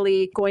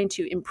necessarily going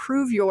to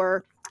improve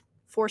your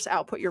force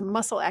output, your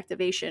muscle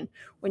activation,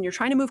 when you're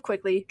trying to move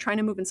quickly, trying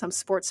to move in some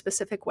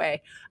sports-specific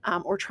way,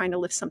 or trying to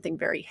lift something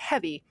very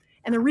heavy.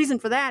 And the reason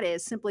for that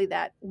is simply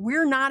that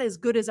we're not as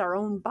good as our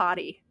own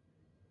body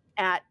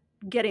at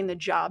getting the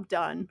job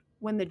done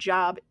when the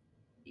job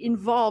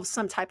involves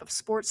some type of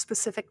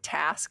sports-specific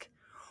task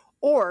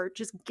or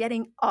just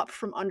getting up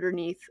from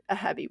underneath a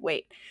heavy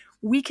weight.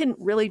 We can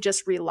really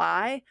just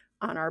rely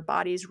on our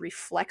body's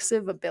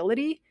reflexive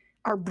ability,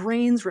 our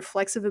brain's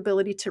reflexive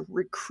ability to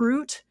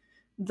recruit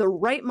the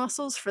right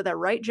muscles for the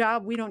right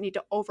job. We don't need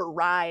to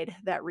override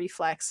that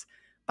reflex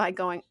by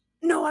going,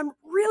 no, I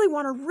really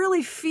want to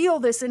really feel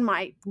this in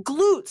my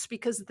glutes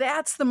because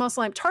that's the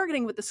muscle I'm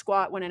targeting with the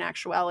squat, when in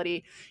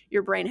actuality,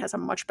 your brain has a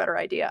much better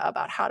idea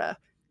about how to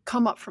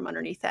come up from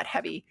underneath that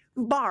heavy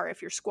bar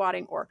if you're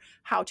squatting, or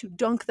how to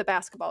dunk the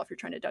basketball if you're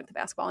trying to dunk the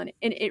basketball. And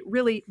it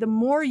really, the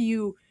more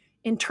you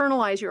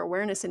internalize your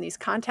awareness in these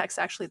contexts,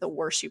 actually, the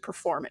worse you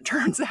perform, it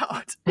turns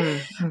out.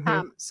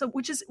 Mm-hmm. So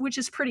which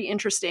is pretty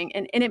interesting.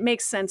 And it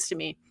makes sense to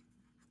me.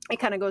 It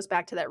kind of goes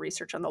back to that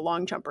research on the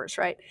long jumpers,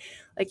 right?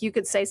 Like you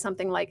could say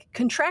something like,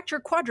 contract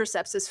your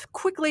quadriceps as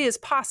quickly as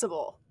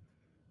possible.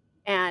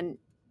 And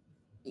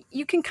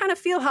you can kind of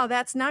feel how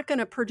that's not going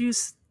to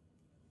produce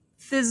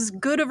as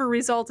good of a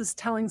result as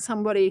telling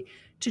somebody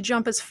to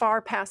jump as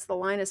far past the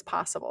line as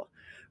possible.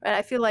 Right?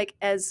 I feel like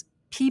as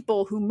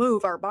people who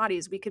move our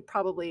bodies, we could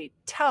probably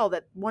tell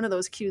that one of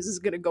those cues is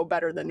going to go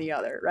better than the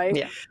other,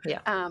 right?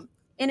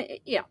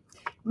 Yeah.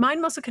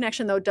 Mind-muscle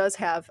connection, though, does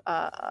have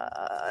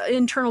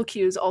internal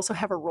cues also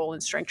have a role in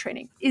strength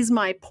training, is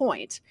my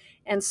point.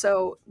 And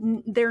so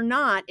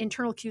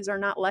internal cues are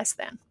not less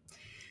than.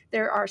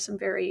 There are some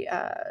very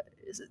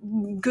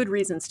good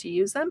reasons to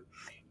use them.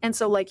 And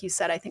so, like you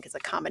said, I think it's a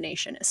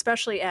combination,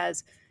 especially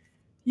as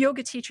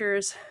yoga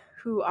teachers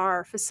who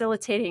are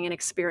facilitating an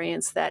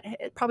experience that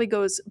it probably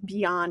goes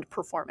beyond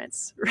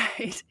performance,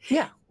 right?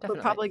 Yeah, definitely.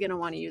 We're probably going to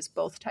want to use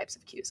both types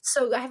of cues.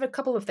 So I have a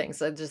couple of things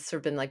that just sort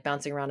of been like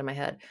bouncing around in my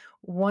head.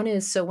 One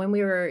is, so when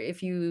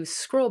if you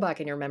scroll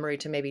back in your memory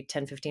to maybe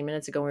 10, 15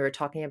 minutes ago, we were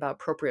talking about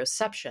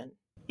proprioception.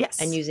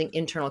 Yes. And using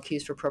internal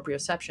cues for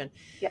proprioception.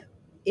 Yeah.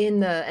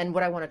 And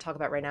what I want to talk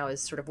about right now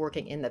is sort of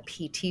working in the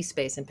PT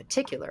space in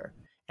particular,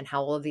 and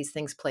how all of these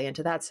things play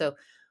into that. So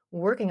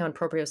working on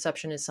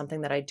proprioception is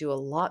something that I do a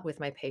lot with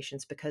my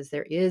patients, because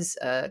there is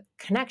a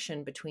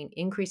connection between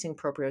increasing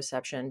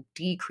proprioception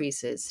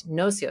decreases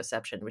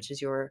nociception, which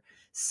is your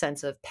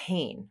sense of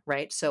pain,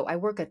 right? So I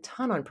work a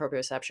ton on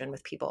proprioception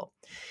with people,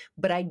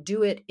 but I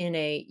do it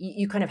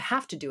you kind of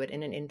have to do it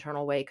in an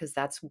internal way, because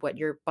that's what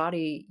your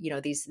body,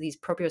 these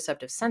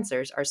proprioceptive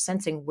sensors are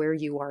sensing where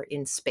you are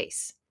in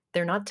space.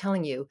 They're not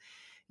telling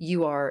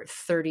you are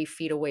 30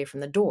 feet away from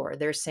the door.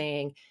 They're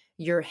saying,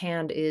 your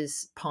hand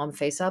is palm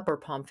face up or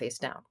palm face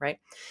down, right?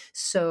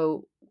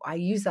 So I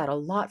use that a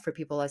lot for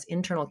people as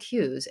internal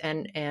cues.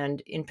 And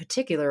in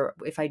particular,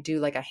 if I do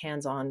like a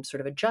hands-on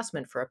sort of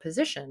adjustment for a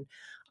position,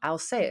 I'll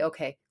say,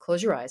 okay,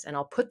 close your eyes, and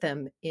I'll put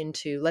them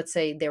into, let's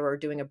say they were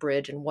doing a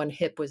bridge and one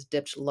hip was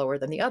dipped lower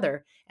than the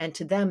other. And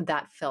to them,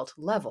 that felt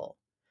level.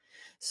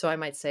 So I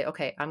might say,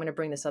 okay, I'm going to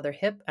bring this other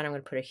hip and I'm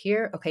going to put it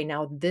here. Okay,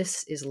 now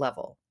this is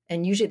level.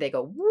 And usually they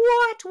go,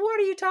 what? What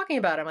are you talking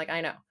about? I'm like, I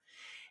know.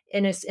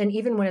 And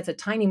even when it's a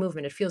tiny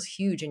movement, it feels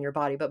huge in your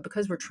body. But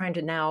because we're trying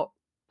to now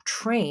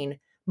train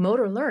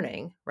motor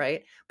learning,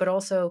 right? But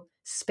also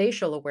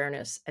spatial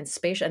awareness and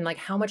spatial, and like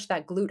how much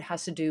that glute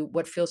has to do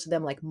what feels to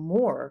them like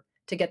more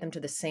to get them to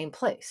the same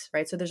place,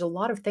 right? So there's a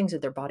lot of things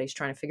that their body's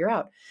trying to figure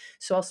out.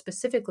 So I'll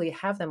specifically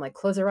have them like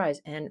close their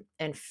eyes and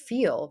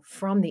feel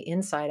from the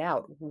inside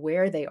out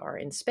where they are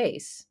in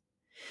space,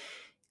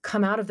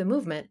 come out of the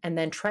movement, and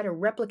then try to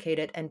replicate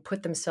it and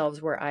put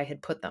themselves where I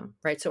had put them,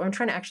 right? So I'm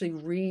trying to actually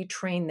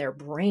retrain their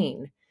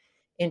brain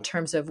in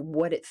terms of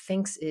what it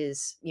thinks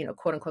is,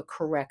 quote unquote,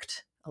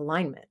 correct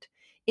alignment.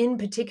 In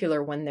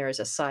particular, when there is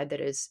a side that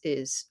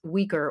is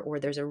weaker, or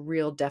there's a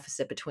real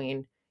deficit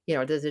between,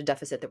 there's a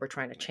deficit that we're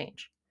trying to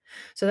change.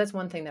 So that's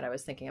one thing that I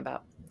was thinking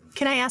about.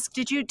 Can I ask,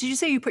 did you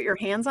say you put your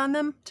hands on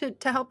them to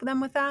help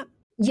them with that?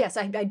 Yes,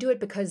 I do it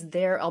because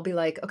I'll be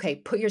like, okay,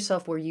 put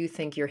yourself where you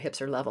think your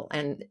hips are level.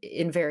 And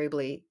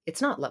invariably,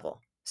 it's not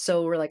level.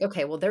 So we're like,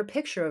 okay, well, their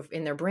picture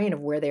in their brain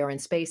of where they are in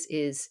space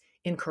is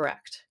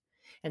incorrect.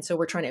 And so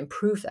we're trying to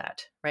improve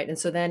that, right? And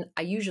so then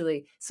I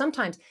usually,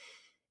 sometimes,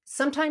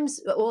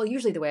 well,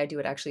 usually the way I do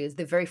it actually is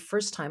the very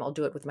first time I'll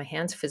do it with my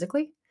hands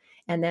physically.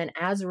 And then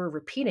as we're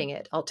repeating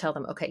it, I'll tell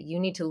them, okay, you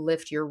need to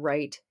lift your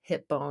right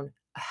hip bone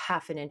a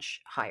half an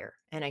inch higher.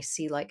 And I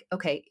see like,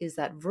 okay, is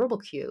that verbal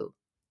cue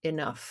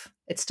enough?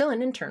 It's still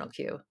an internal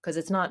cue because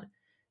it's not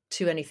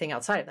to anything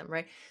outside of them,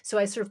 right? So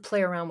I sort of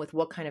play around with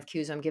what kind of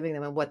cues I'm giving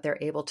them and what they're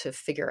able to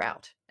figure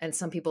out. And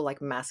some people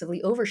like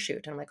massively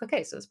overshoot. And I'm like,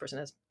 okay, so this person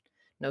has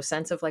no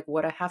sense of like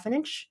what a half an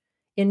inch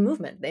in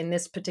movement in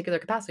this particular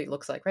capacity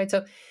looks like, right?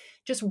 So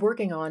just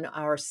working on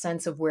our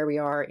sense of where we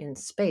are in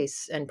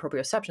space and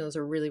proprioception, those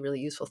are really, really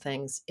useful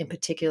things, in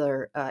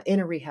particular in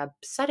a rehab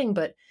setting,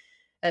 but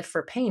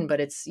for pain, but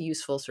it's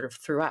useful sort of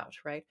throughout,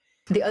 right?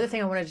 The other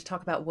thing I wanted to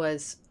talk about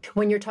was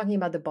when you're talking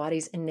about the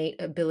body's innate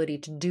ability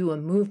to do a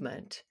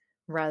movement,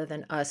 rather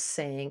than us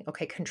saying,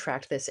 okay,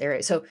 contract this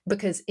area. So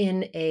because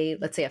in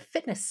let's say a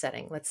fitness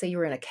setting, let's say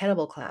you're in a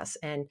kettlebell class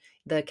and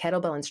the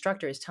kettlebell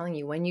instructor is telling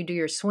you when you do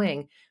your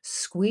swing,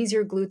 squeeze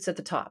your glutes at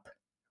the top,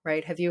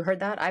 right? Have you heard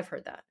that? I've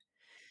heard that.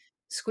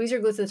 Squeeze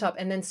your glutes at the top.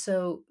 And then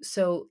so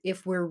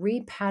if we're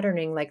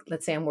repatterning, like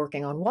let's say I'm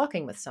working on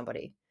walking with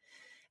somebody,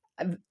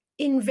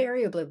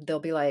 invariably they'll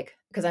be like,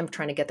 because I'm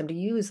trying to get them to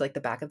use like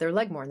the back of their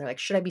leg more. And they're like,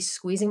 should I be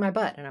squeezing my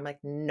butt? And I'm like,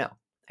 no,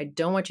 I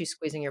don't want you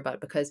squeezing your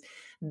butt because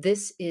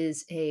this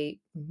is a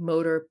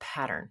motor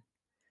pattern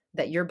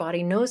that your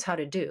body knows how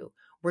to do.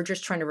 We're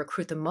just trying to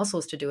recruit the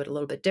muscles to do it a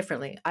little bit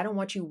differently. I don't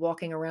want you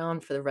walking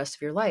around for the rest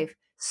of your life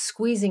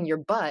squeezing your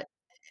butt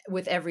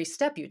with every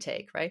step you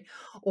take, right?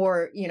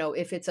 Or,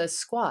 if it's a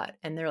squat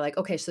and they're like,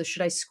 okay, so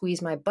should I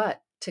squeeze my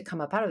butt to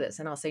come up out of this?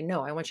 And I'll say,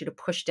 no, I want you to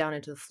push down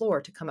into the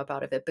floor to come up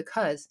out of it,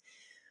 because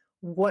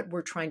what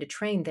we're trying to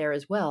train there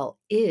as well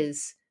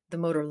is the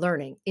motor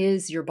learning,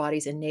 is your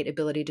body's innate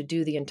ability to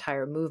do the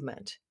entire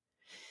movement.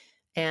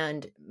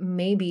 And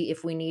maybe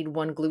if we need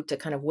one glute to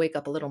kind of wake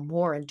up a little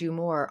more and do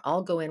more,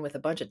 I'll go in with a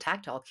bunch of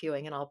tactile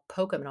cueing and I'll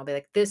poke them and I'll be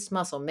like, this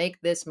muscle,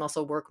 make this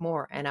muscle work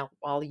more. And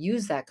I'll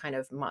use that kind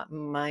of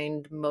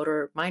mind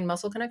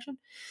muscle connection.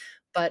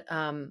 But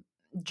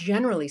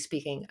generally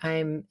speaking,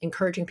 I'm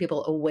encouraging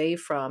people away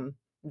from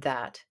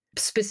that,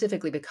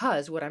 specifically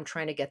because what I'm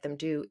trying to get them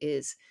do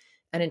is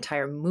an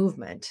entire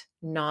movement,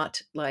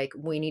 not like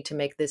we need to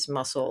make this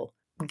muscle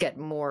get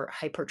more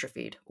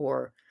hypertrophied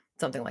or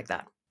something like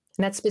that.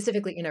 And that's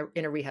specifically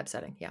in a rehab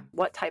setting. Yeah.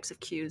 What types of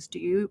cues do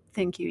you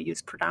think you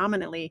use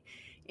predominantly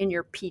in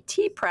your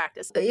PT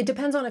practice? It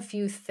depends on a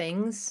few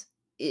things.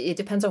 It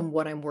depends on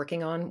what I'm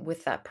working on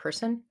with that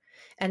person.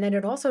 And then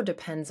it also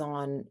depends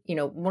on,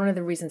 one of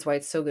the reasons why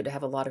it's so good to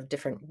have a lot of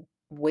different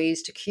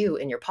ways to cue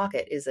in your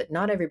pocket is that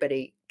not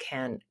everybody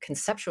can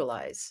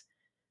conceptualize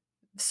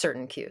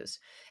certain cues.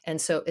 And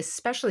so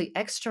especially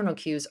external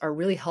cues are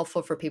really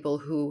helpful for people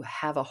who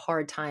have a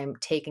hard time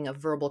taking a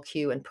verbal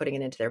cue and putting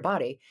it into their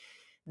body.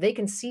 They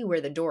can see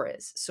where the door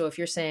is. So if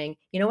you're saying,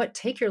 you know what,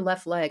 take your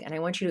left leg and I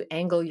want you to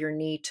angle your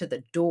knee to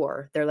the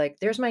door, they're like,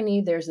 there's my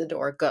knee, there's the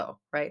door, go,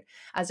 right?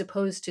 As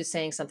opposed to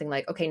saying something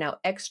like, okay, now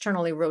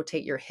externally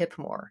rotate your hip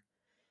more.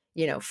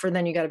 For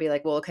then you got to be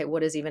like, well, okay,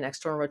 what is even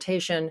external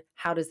rotation?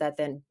 How does that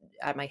then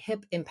at my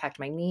hip impact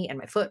my knee and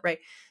my foot, right?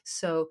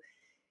 So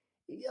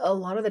a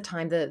lot of the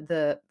time,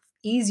 the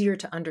easier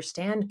to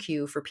understand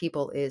cue for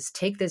people is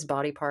take this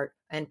body part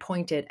and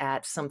point it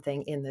at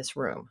something in this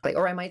room.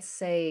 Or I might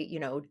say,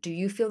 do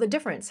you feel the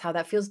difference? How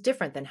that feels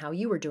different than how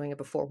you were doing it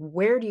before?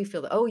 Where do you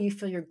feel you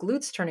feel your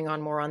glutes turning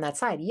on more on that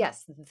side?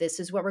 Yes, this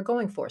is what we're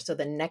going for. So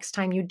the next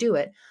time you do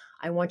it,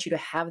 I want you to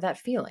have that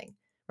feeling.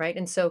 right?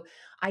 And so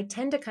I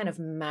tend to kind of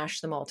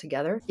mash them all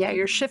together. Yeah,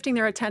 you're shifting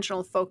their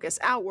attentional focus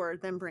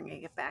outward, then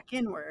bringing it back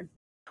inward.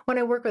 When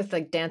I work with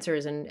like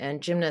dancers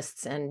and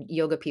gymnasts and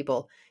yoga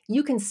people,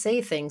 you can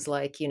say things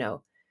like,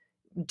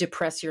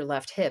 depress your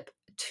left hip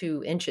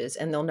 2 inches,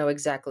 and they'll know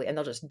exactly, and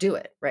they'll just do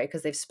it, right?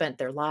 Because they've spent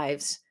their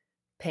lives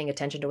paying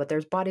attention to what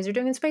their bodies are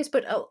doing in space.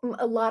 But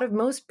a lot of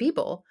most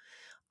people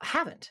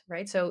haven't,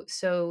 right?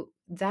 So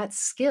that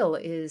skill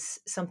is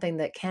something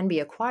that can be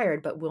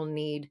acquired, but will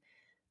need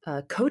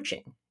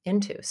coaching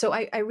into. So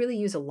I really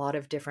use a lot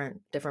of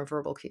different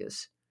verbal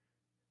cues,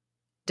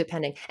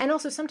 depending. And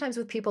also sometimes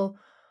with people,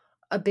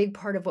 a big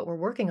part of what we're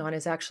working on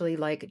is actually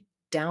like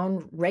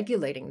down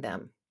regulating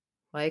them.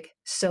 Like,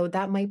 so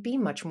that might be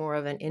much more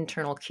of an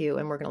internal cue,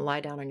 and we're going to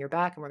lie down on your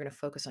back and we're going to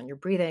focus on your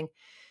breathing.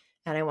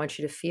 And I want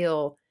you to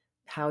feel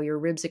how your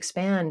ribs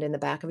expand in the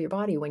back of your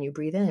body when you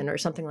breathe in, or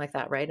something like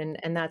that, right?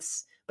 And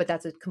that's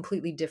a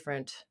completely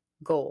different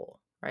goal,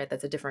 right?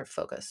 That's a different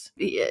focus.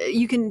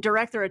 You can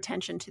direct their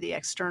attention to the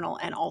external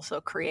and also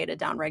create a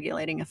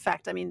down-regulating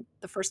effect. I mean,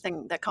 the first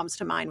thing that comes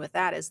to mind with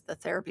that is the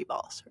therapy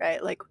balls,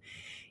 right? Like,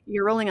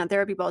 you're rolling on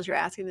therapy balls, you're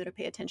asking them to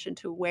pay attention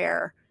to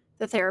where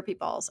the therapy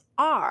balls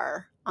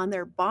are on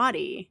their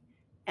body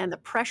and the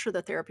pressure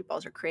the therapy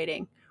balls are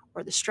creating,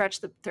 or the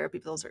stretch the therapy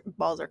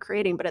balls are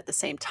creating. But at the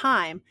same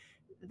time,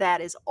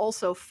 that is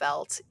also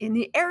felt in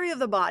the area of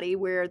the body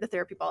where the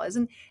therapy ball is.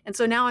 And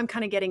so now I'm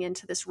kind of getting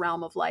into this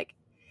realm of like,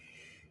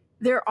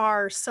 there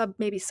are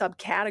maybe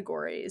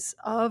subcategories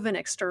of an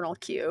external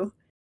cue.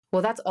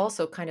 Well, that's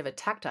also kind of a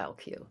tactile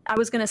cue. I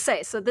was going to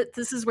say, so that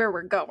this is where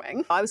we're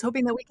going. I was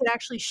hoping that we could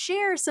actually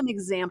share some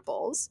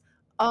examples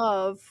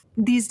of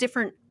these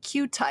different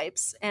cue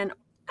types. And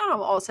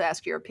I'll also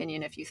ask your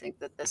opinion if you think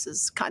that this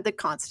is that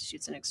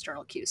constitutes an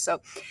external cue. So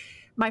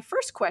my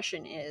first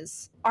question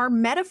is, are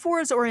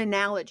metaphors or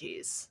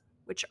analogies,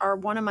 which are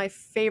one of my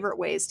favorite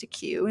ways to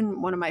cue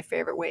and one of my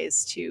favorite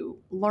ways to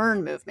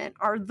learn movement,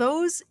 are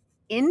those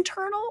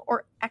internal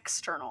or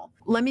external?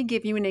 Let me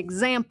give you an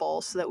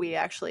example so that we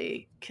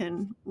actually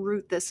can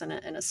root this in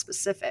a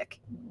specific.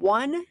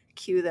 One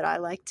cue that I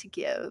like to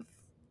give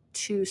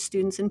to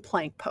students in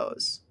plank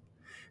pose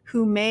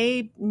who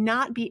may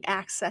not be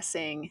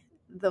accessing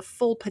the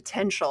full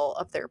potential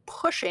of their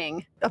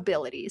pushing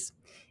abilities,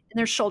 and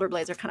their shoulder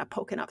blades are kind of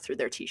poking up through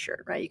their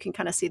t-shirt, right? You can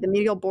kind of see the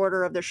medial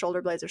border of their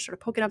shoulder blades are sort of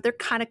poking up. They're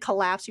kind of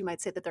collapsed. You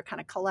might say that they're kind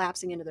of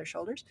collapsing into their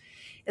shoulders.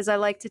 Is I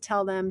like to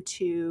tell them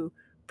to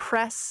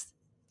press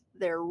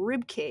their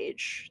rib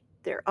cage,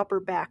 their upper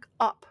back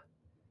up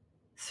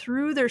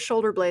through their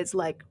shoulder blades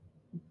like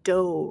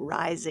dough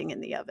rising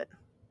in the oven,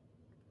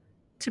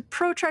 to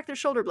protract their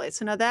shoulder blades.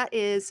 So now that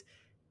is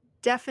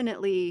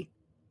definitely,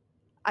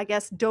 I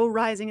guess, dough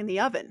rising in the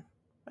oven,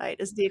 right,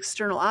 is the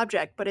external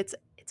object, but it's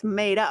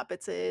made up.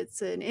 It's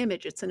an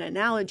image. It's an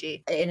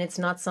analogy. And it's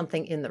not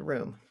something in the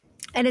room.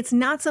 And it's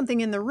not something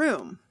in the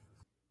room.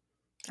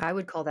 I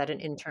would call that an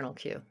internal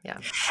cue. Yeah.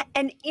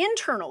 An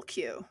internal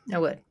cue. I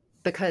would,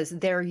 because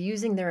they're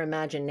using their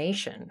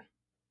imagination.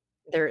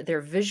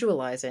 They're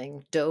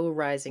visualizing dough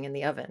rising in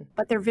the oven.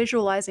 But they're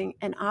visualizing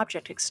an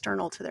object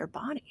external to their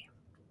body.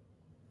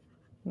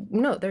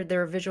 No,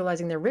 they're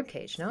visualizing their rib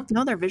cage, no?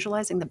 No, they're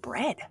visualizing the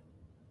bread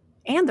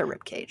and the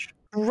rib cage.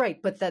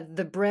 Right, but that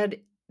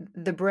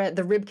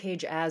the rib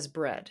cage as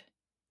bread,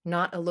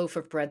 not a loaf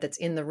of bread that's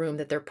in the room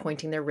that they're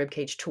pointing their rib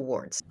cage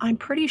towards. I'm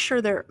pretty sure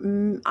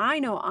I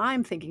know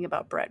I'm thinking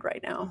about bread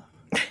right now.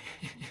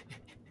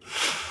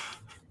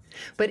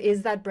 But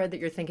is that bread that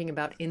you're thinking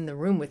about in the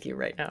room with you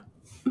right now?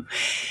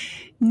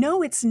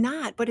 No, it's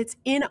not, but it's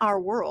in our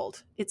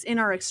world. It's in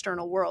our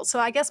external world. So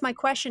I guess my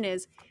question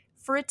is,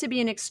 for it to be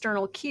an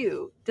external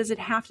cue, does it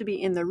have to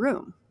be in the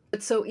room?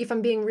 But so if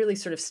I'm being really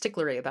sort of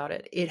sticklery about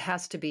it,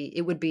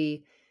 it would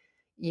be,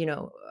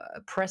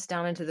 press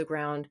down into the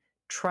ground,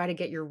 try to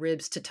get your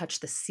ribs to touch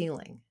the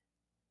ceiling.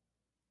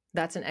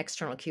 That's an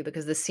external cue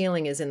because the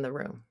ceiling is in the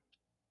room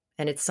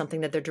and it's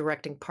something that they're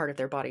directing part of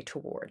their body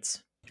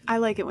towards. I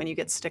like it when you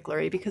get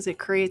sticklery because it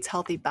creates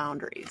healthy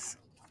boundaries.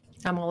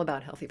 I'm all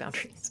about healthy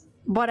boundaries.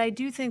 But I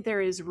do think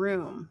there is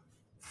room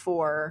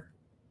for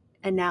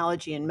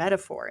analogy and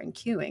metaphor in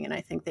cueing, and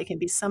I think they can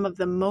be some of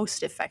the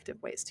most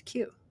effective ways to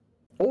cue.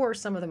 Or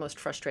some of the most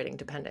frustrating,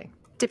 depending.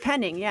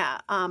 Depending, yeah.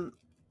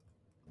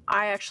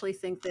 I actually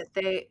think that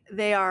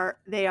they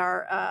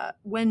are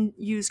when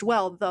used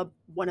well,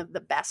 one of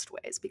the best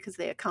ways because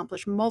they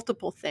accomplish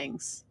multiple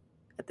things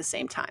at the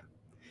same time.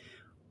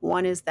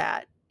 One is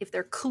that if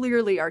they're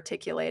clearly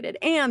articulated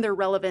and they're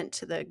relevant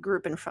to the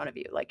group in front of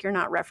you, like you're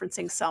not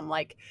referencing some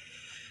like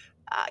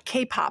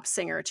K-pop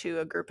singer to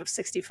a group of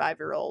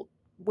 65-year-old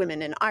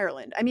women in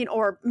Ireland. I mean,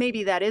 or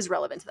maybe that is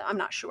relevant to them. I'm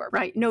not sure,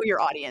 right? Know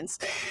your audience.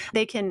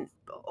 They can,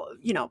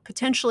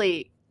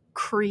 potentially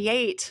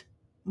create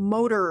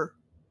motor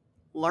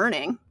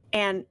learning,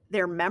 and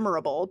they're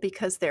memorable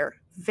because they're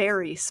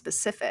very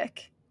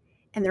specific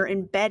and they're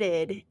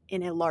embedded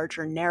in a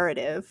larger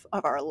narrative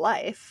of our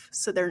life.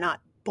 So they're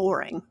not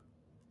boring.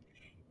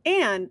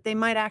 And they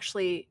might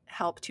actually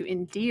help to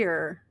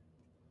endear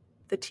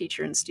the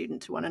teacher and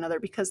student to one another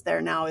because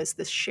there now is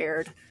this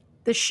shared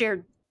The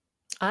shared.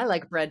 I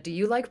like bread. Do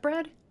you like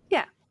bread?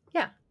 Yeah.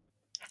 Yeah,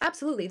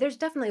 absolutely. There's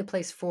definitely a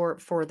place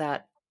for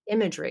that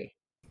imagery.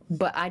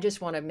 But I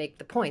just want to make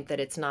the point that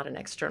it's not an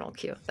external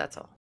cue. That's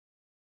all.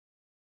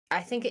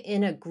 I think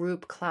in a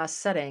group class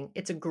setting,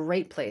 it's a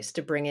great place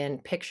to bring in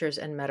pictures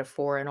and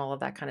metaphor and all of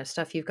that kind of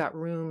stuff. You've got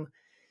room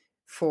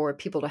for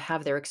people to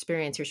have their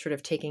experience. You're sort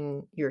of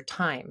taking your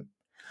time.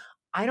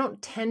 I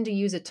don't tend to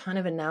use a ton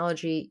of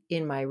analogy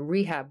in my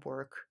rehab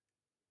work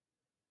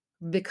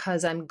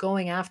because I'm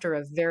going after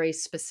a very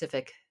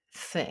specific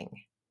thing.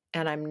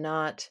 And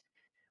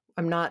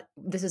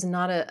this is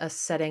not a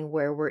setting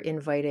where we're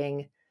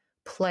inviting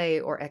play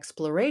or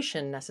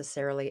exploration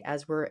necessarily,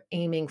 as we're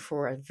aiming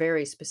for a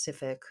very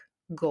specific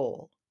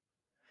goal.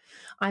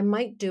 I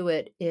might do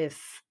it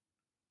if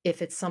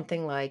it's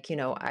something like,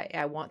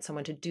 I want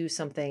someone to do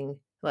something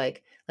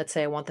like, let's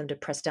say I want them to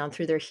press down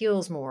through their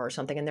heels more or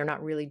something, and they're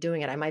not really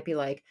doing it. I might be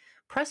like,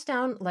 press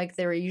down like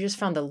you just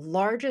found the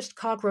largest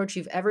cockroach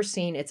you've ever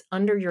seen. It's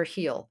under your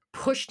heel.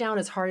 Push down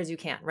as hard as you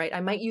can, right?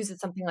 I might use it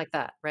something like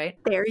that, right?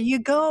 There you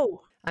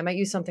go. I might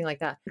use something like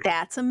that.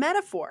 That's a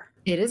metaphor.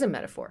 It is a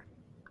metaphor.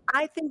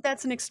 I think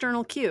that's an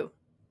external cue.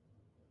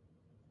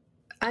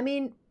 I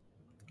mean,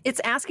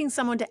 it's asking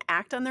someone to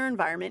act on their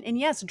environment and,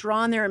 yes, draw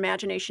on their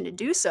imagination to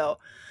do so.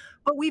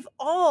 But we've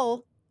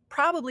all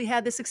probably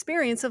had this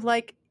experience of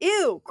like,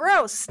 ew,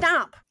 gross,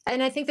 stop.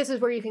 And I think this is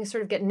where you can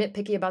sort of get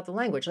nitpicky about the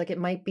language. Like, it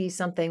might be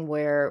something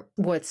where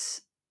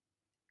what's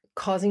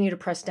causing you to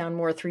press down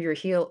more through your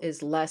heel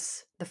is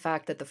less the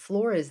fact that the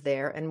floor is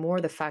there and more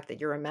the fact that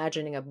you're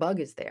imagining a bug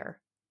is there.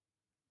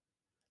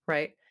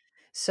 Right?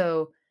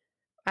 So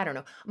I don't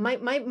know.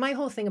 My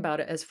whole thing about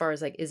it, as far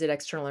as like, is it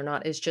external or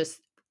not, is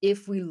just,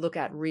 if we look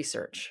at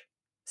research,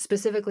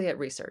 specifically at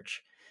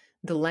research,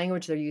 the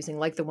language they're using,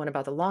 like the one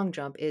about the long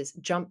jump, is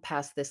jump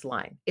past this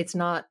line. It's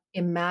not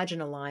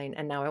imagine a line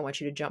and now I want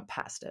you to jump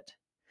past it.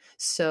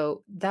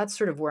 So that's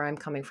sort of where I'm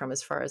coming from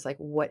as far as like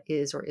what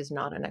is or is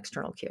not an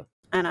external cue.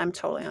 And I'm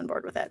totally on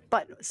board with that.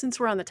 But since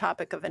we're on the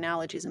topic of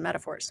analogies and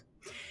metaphors,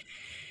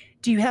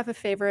 do you have a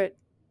favorite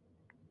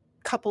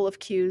couple of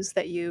cues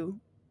that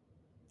you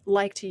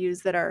like to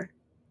use that are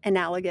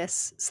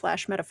analogous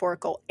 /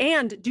 metaphorical?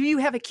 And do you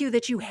have a cue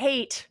that you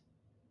hate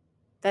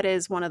that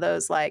is one of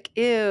those like,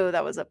 ew,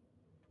 that was a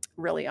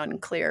really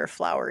unclear,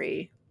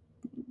 flowery,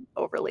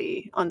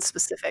 overly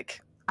unspecific?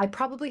 I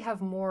probably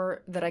have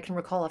more that I can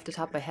recall off the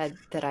top of my head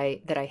that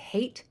I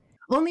hate,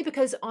 only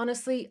because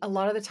honestly, a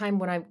lot of the time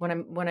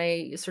when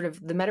I sort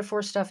of the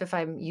metaphor stuff, if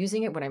I'm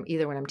using it when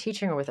I'm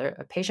teaching or with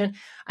a patient,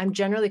 I'm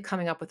generally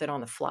coming up with it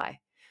on the fly.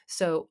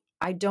 So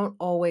I don't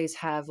always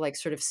have like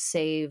sort of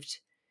saved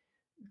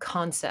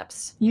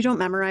concepts. You don't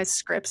memorize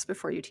scripts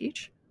before you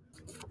teach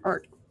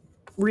or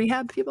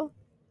rehab people?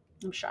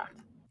 I'm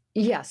shocked.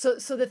 Yeah. So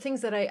the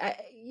things that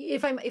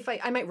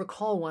I might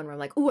recall one where I'm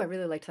like, oh, I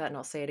really liked that, and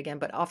I'll say it again.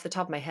 But off the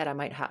top of my head, I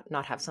might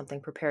not have something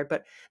prepared.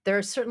 But there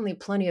are certainly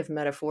plenty of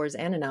metaphors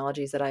and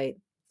analogies that I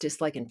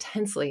dislike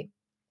intensely.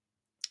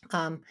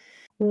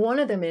 One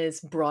of them is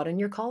broaden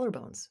your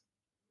collarbones.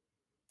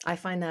 I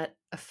find that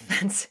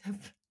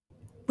offensive.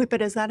 Wait,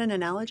 but is that an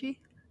analogy?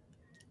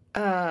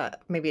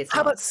 Maybe it's How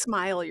not. about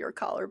smile your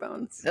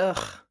collarbones?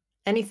 Ugh.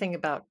 Anything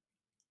about,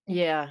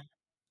 yeah.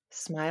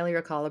 Smile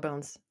your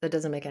collarbones. That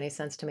doesn't make any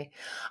sense to me.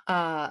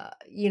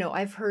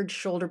 I've heard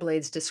shoulder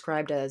blades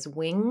described as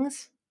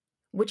wings,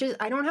 which is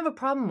I don't have a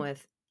problem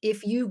with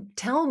if you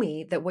tell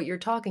me that what you're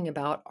talking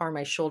about are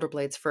my shoulder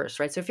blades first,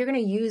 right? So if you're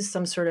going to use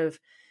some sort of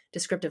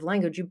descriptive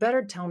language, you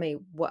better tell me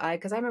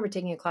because I remember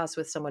taking a class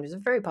with someone who's a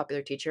very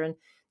popular teacher, and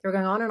they were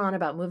going on and on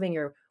about moving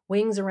your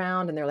wings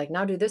around, and they're like,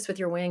 now do this with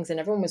your wings, and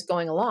everyone was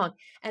going along.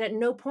 And at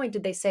no point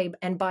did they say,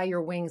 and by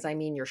your wings, I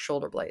mean your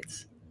shoulder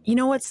blades. You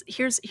know what's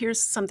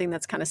here's something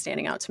that's kind of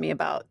standing out to me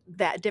about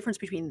that difference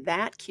between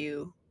that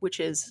cue, which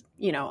is,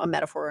 a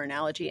metaphor or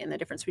analogy, and the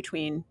difference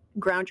between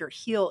ground your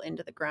heel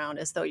into the ground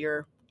as though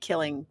you're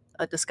killing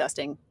a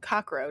disgusting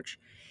cockroach,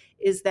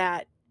 is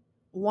that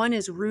one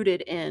is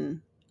rooted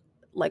in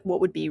like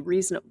what would be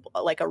reasonable,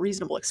 like a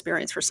reasonable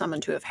experience for someone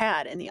to have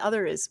had, and the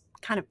other is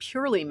kind of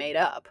purely made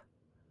up.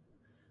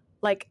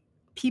 Like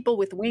people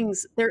with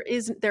wings,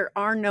 there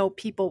are no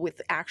people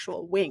with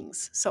actual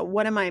wings. So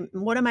what am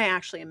I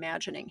actually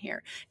imagining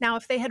here? Now,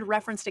 if they had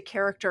referenced a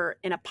character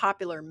in a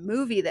popular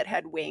movie that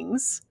had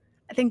wings,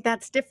 I think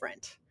that's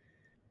different.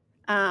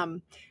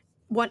 One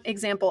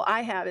example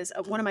I have is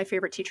one of my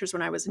favorite teachers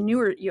when I was a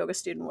newer yoga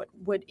student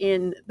would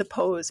in the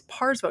pose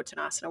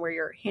Parsvottanasana, where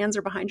your hands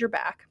are behind your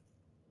back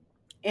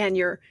and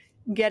you're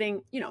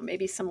getting,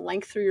 maybe some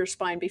length through your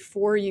spine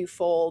before you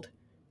fold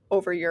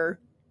over your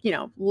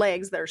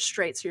legs that are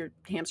straight. So your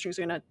hamstrings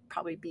are going to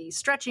probably be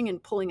stretching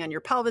and pulling on your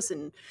pelvis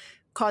and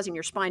causing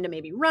your spine to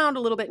maybe round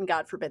a little bit. And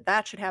God forbid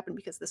that should happen,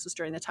 because this was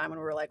during the time when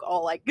we were like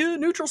all like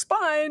neutral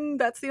spine.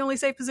 That's the only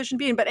safe position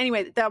to be in. But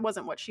anyway, that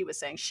wasn't what she was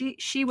saying.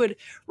 She would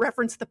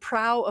reference the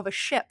prow of a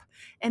ship.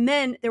 And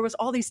then there was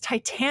all these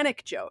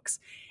Titanic jokes,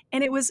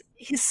 and it was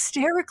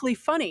hysterically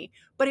funny,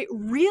 but it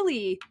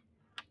really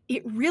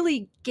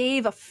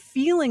gave a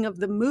feeling of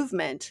the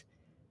movement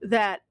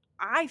that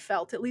I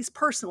felt, at least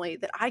personally,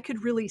 that I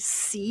could really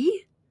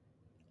see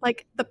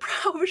like the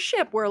prow of a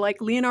ship where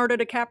like Leonardo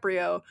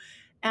DiCaprio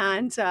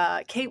and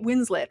Kate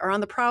Winslet are on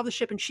the prow of the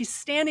ship, and she's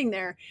standing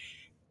there,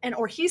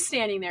 or he's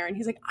standing there, and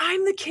he's like,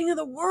 I'm the king of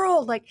the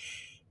world. Like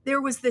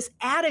there was this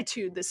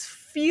attitude, this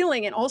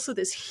feeling, and also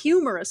this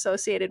humor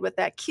associated with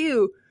that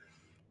cue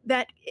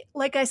that,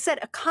 like I said,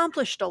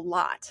 accomplished a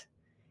lot.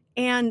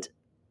 And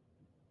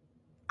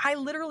I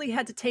literally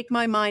had to take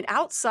my mind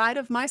outside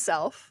of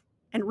myself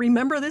and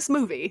remember this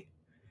movie.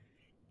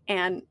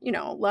 And, you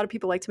know, a lot of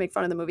people like to make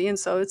fun of the movie. And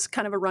so it's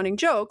kind of a running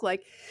joke.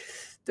 Like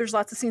there's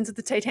lots of scenes at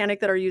the Titanic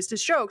that are used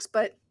as jokes,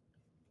 but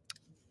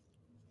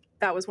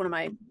that was one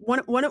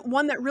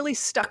that really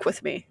stuck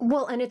with me.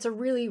 Well, and it's a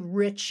really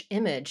rich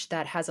image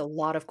that has a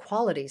lot of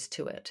qualities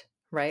to it,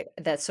 right?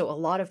 So a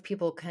lot of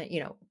people can, you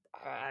know,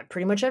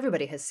 pretty much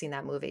everybody has seen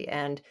that movie,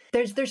 and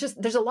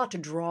there's a lot to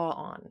draw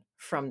on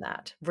from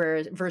that.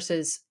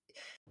 Versus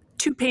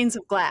two panes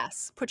of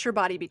glass. Put your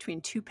body between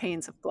two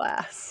panes of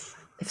glass.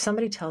 If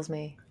somebody tells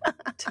me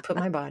to put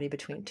my body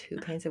between two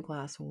panes of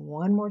glass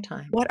one more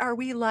time, what are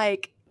we,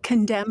 like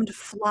condemned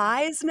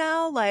flies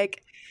now?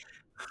 Like,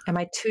 am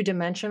I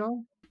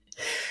two-dimensional?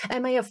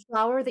 Am I a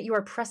flower that you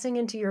are pressing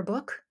into your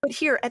book? But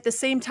here, at the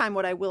same time,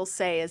 what I will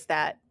say is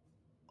that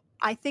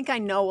I think I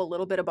know a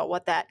little bit about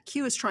what that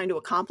cue is trying to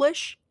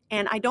accomplish.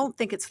 And I don't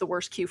think it's the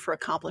worst cue for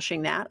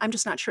accomplishing that. I'm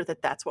just not sure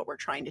that that's what we're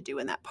trying to do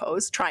in that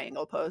pose,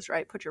 triangle pose,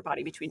 right? Put your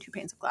body between two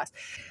panes of glass.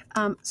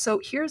 So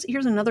here's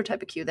another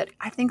type of cue that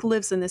I think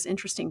lives in this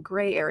interesting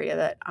gray area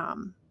that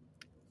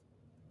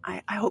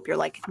I hope you're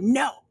like,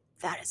 no,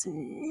 that is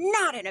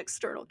not an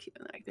external cue.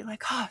 And I'd be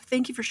like, oh,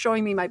 thank you for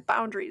showing me my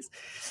boundaries.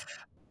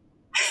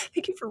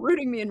 Thank you for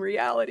rooting me in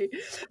reality.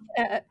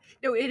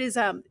 No, it is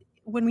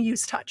when we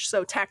use touch.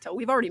 So tactile,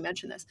 we've already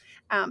mentioned this.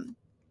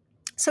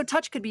 So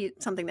touch could be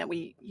something that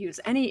we use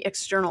any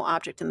external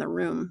object in the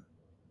room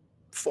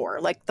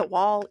for, like the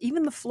wall,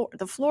 even the floor.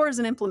 The floor is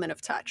an implement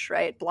of touch,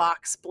 right?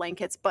 Blocks,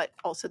 blankets, but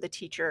also the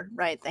teacher,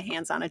 right? The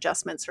hands-on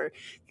adjustments or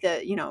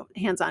the, you know,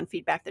 hands-on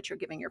feedback that you're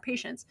giving your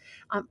patients.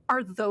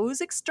 Are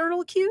those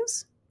external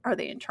cues? Are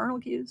they internal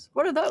cues?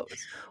 What are those?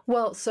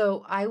 Well,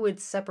 so I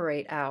would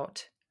separate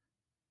out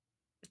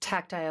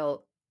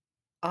tactile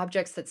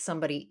objects that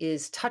somebody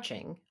is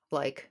touching,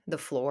 like the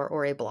floor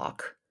or a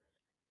block,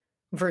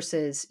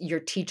 versus your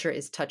teacher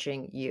is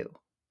touching you,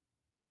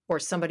 or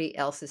somebody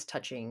else is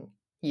touching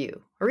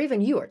you, or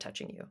even you are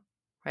touching you,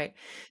 right?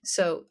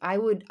 So I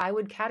would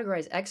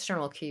categorize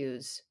external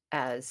cues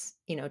as,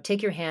 you know,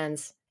 take your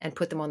hands and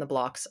put them on the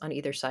blocks on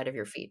either side of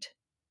your feet.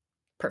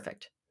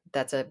 Perfect.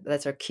 That's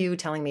a cue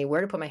telling me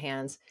where to put my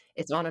hands.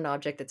 It's on an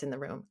object that's in the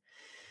room.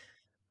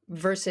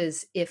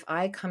 Versus if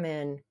I come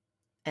in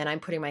and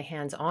I'm putting my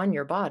hands on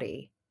your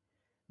body,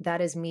 that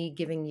is me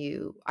giving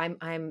you,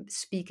 I'm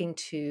speaking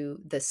to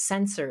the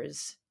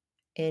sensors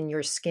in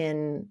your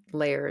skin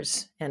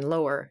layers and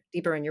lower,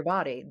 deeper in your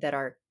body that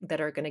are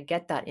going to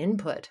get that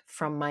input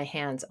from my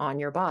hands on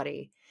your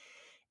body.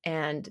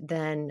 And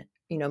then,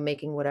 you know,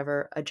 making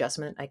whatever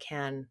adjustment I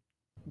can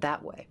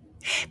that way.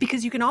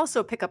 Because you can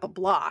also pick up a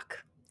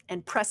block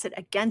and press it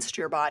against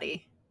your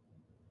body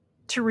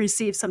to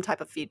receive some type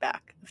of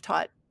feedback. I've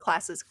taught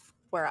classes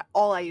where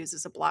all I use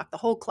is a block the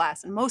whole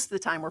class. And most of the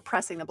time we're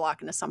pressing the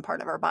block into some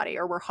part of our body,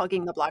 or we're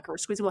hugging the block, or we're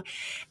squeezing the block.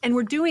 And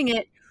we're doing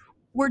it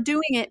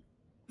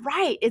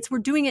right. We're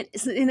doing it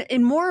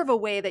in more of a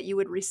way that you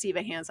would receive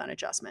a hands-on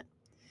adjustment.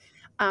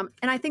 And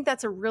I think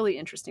that's a really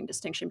interesting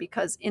distinction,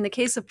 because in the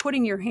case of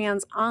putting your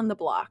hands on the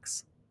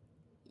blocks,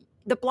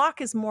 the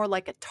block is more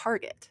like a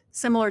target,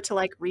 similar to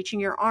like reaching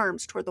your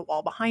arms toward the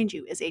wall behind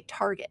you is a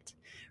target,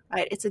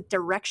 right? It's a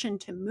direction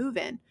to move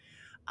in.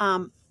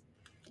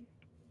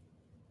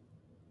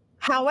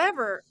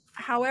 However,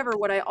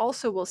 what I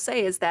also will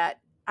say is that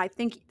I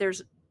think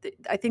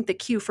the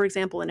cue, for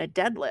example, in a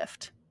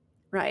deadlift,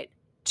 right,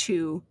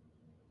 to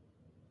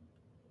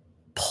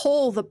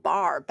pull the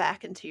bar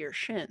back into your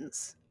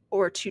shins,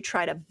 or to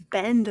try to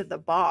bend the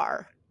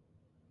bar,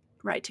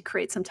 right, to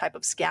create some type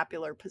of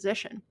scapular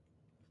position,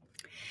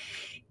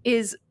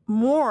 is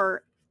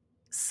more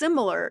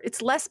similar.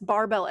 It's less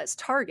barbell as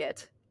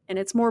target, and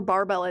it's more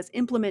barbell as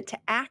implement to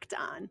act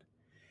on.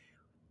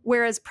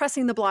 Whereas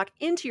pressing the block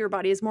into your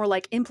body is more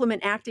like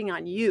implement acting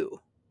on you.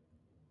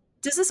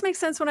 Does this make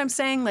sense what I'm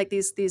saying? Like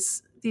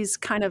these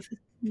kind of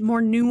more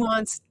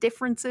nuanced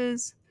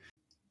differences?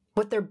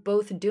 What they're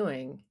both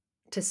doing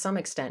to some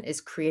extent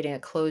is creating a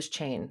closed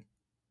chain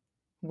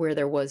where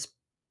there was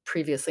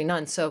previously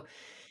none. So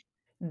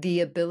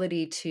the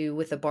ability to,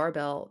 with a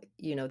barbell,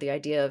 you know, the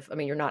idea of, I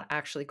mean, you're not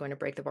actually going to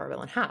break the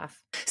barbell in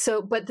half.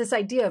 So, but this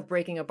idea of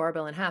breaking a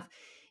barbell in half,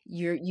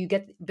 you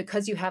get,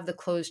 because you have the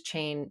closed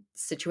chain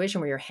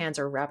situation where your hands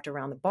are wrapped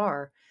around the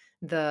bar,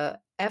 the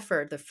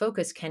effort, the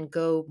focus can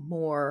go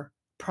more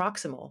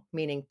proximal,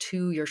 meaning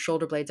to your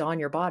shoulder blades on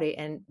your body.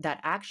 And that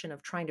action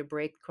of trying to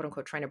break, quote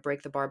unquote, trying to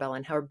break the barbell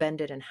and or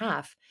bend it in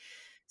half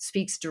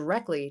speaks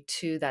directly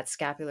to that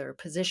scapular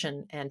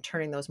position and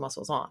turning those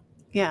muscles on.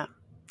 Yeah.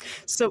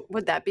 So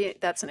would that be,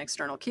 that's an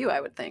external cue,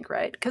 I would think,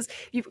 right? Because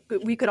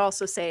we could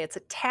also say it's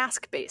a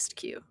task-based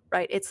cue,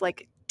 right? It's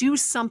like, do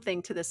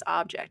something to this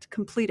object,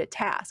 complete a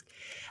task,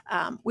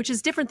 which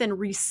is different than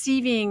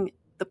receiving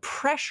the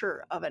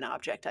pressure of an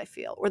object, I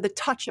feel, or the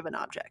touch of an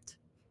object.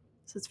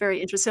 So it's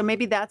very interesting. So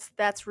maybe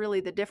that's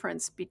really the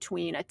difference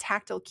between a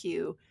tactile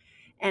cue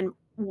and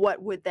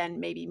what would then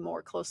maybe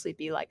more closely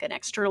be like an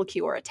external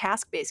cue or a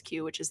task-based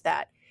cue, which is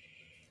that,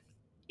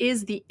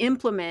 is the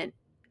implement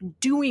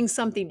doing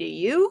something to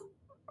you,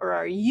 or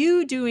are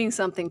you doing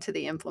something to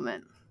the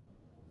implement?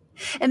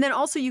 And then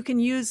also you can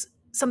use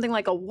something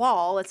like a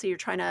wall. Let's say you're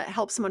trying to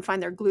help someone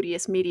find their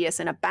gluteus medius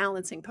in a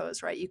balancing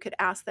pose, right? You could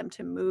ask them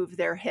to move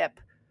their hip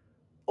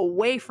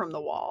away from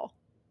the wall,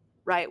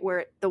 right?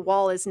 Where the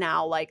wall is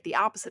now like the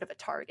opposite of a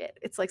target.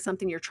 It's like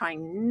something you're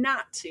trying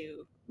not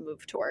to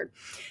move toward,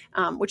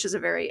 which is a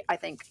very, I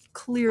think,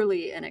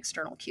 clearly an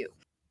external cue.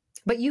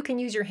 But you can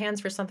use your hands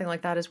for something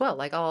like that as well.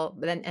 Like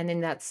and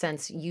in that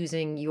sense,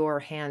 using your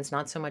hands,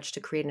 not so much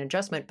to create an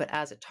adjustment, but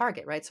as a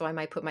target, right? So I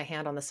might put my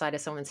hand on the side of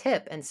someone's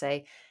hip and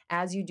say,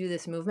 as you do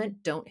this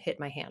movement, don't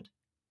hit my hand.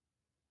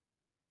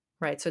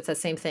 Right. So it's that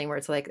same thing where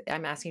it's like,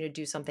 I'm asking you to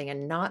do something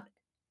and not,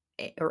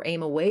 or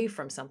aim away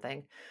from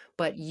something,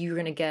 but you're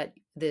going to get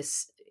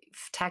this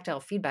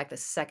tactile feedback the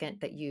second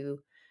that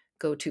you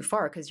go too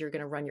far, because you're going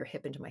to run your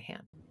hip into my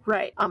hand.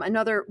 Right.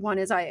 Another one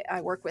is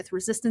I work with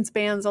resistance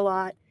bands a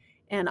lot.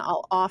 And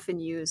I'll often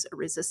use a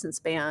resistance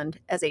band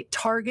as a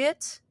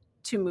target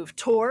to move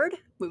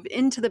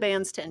into the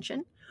band's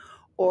tension,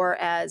 or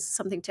as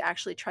something to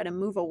actually try to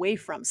move away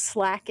from,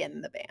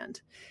 slacken the band.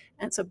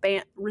 And so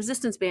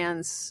resistance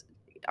bands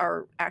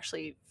are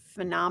actually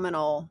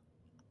phenomenal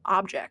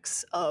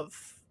objects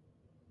of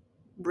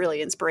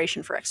really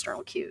inspiration for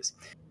external cues.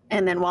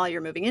 And then while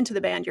you're moving into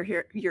the band,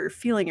 you're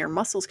feeling your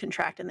muscles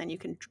contract, and then you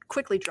can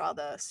quickly draw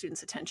the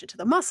student's attention to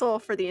the muscle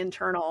for the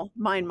internal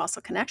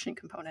mind-muscle connection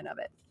component of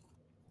it.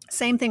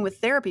 Same thing with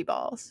therapy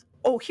balls.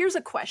 Oh, here's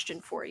a question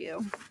for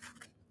you.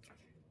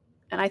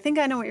 And I think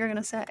I know what you're going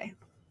to say.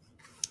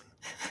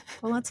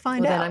 Well, let's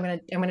find out.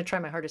 Then I'm going to try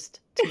my hardest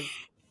to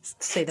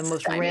say the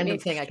most random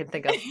thing I can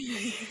think of.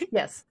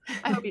 Yes.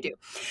 I hope you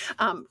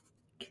do.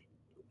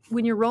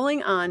 When you're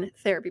rolling on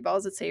therapy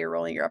balls, let's say you're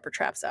rolling your upper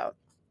traps out,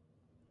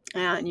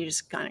 and you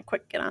just kind of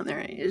quick get on there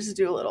and you just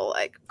do a little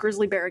like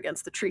grizzly bear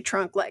against the tree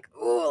trunk, like,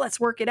 oh,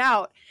 let's work it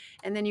out.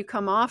 And then you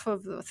come off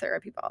of the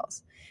therapy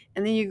balls,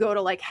 and then you go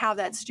to like have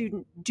that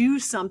student do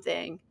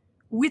something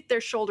with their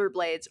shoulder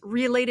blades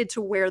related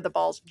to where the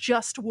balls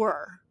just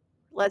were.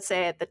 Let's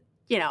say at the,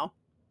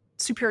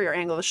 superior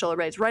angle of the shoulder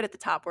blades, right at the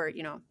top where,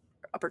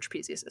 upper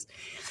trapezius is.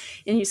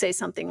 And you say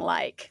something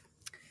like,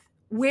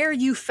 where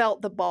you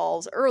felt the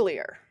balls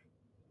earlier,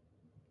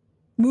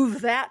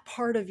 move that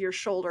part of your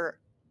shoulder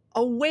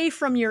away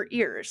from your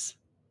ears.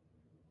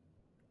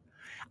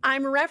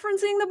 I'm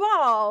referencing the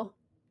ball,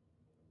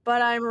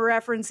 but I'm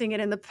referencing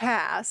it in the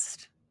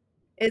past.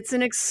 It's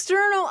an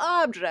external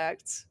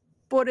object,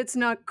 but it's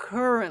not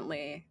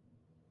currently.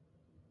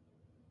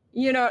 So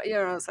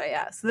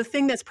yes, the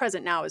thing that's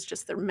present now is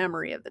just the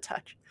memory of the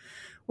touch.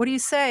 What do you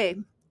say,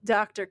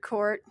 Dr.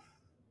 Court?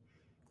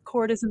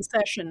 Court is in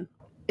session.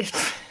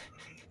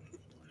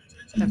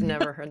 I've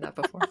never heard that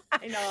before.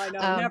 I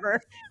know,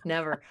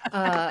 never.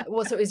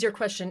 Well, so is your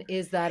question,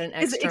 is that an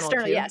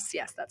external cue?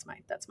 Yes, that's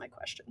my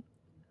question.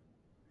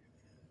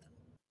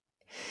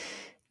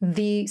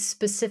 The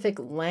specific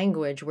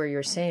language where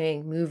you're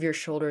saying move your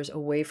shoulders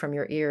away from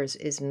your ears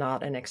is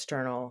not an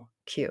external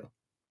cue.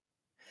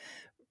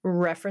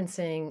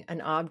 Referencing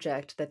an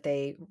object that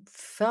they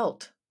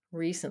felt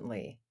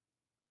recently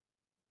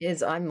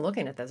is, I'm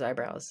looking at those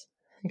eyebrows.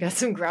 I got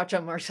some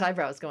Groucho Marx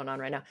eyebrows going on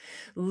right now.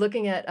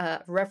 Looking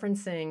at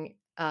referencing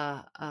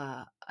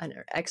an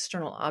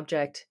external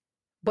object,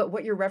 but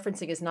what you're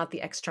referencing is not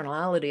the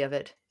externality of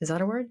it. Is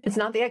that a word? It's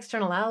not the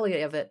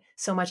externality of it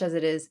so much as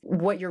it is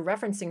what you're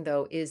referencing,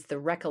 though, is the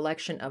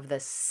recollection of the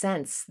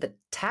sense, the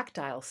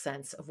tactile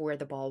sense of where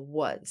the ball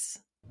was.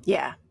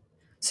 Yeah.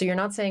 So you're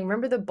not saying,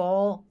 remember the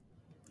ball?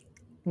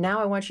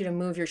 Now I want you to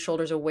move your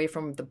shoulders away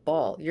from the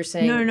ball. You're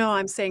saying... No,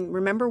 I'm saying,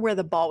 remember where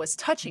the ball was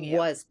touching you.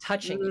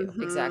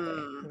 Mm-hmm.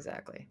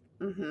 Exactly.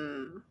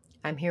 Mm-hmm.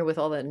 I'm here with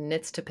all the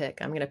nits to pick.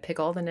 I'm going to pick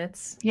all the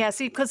nits. Yeah,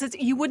 see, because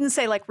you wouldn't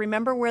say, like,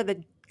 remember where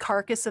the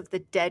carcass of the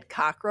dead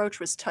cockroach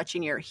was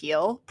touching your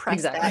heel?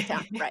 Press that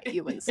down. Right,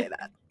 you wouldn't say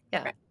that.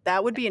 Yeah. Right.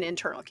 That would be an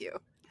internal cue.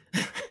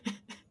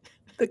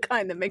 The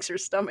kind that makes your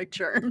stomach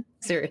churn.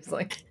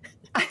 Seriously.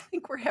 I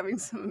think we're having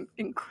some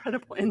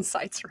incredible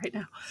insights right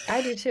now.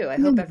 I do too. I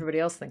hope everybody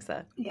else thinks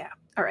that. Yeah.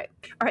 All right.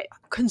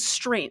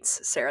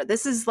 Constraints, Sarah.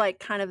 This is like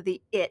kind of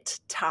the it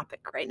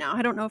topic right now.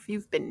 I don't know if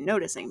you've been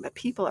noticing, but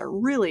people are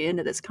really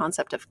into this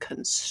concept of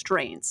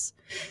constraints.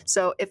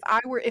 So if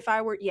I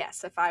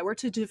were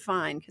to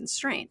define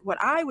constraint,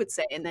 what I would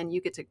say, and then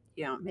you get to,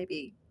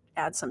 maybe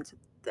add some to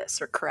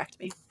this or correct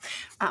me.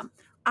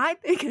 I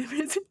think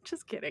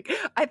just kidding.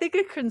 I think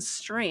a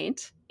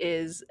constraint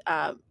is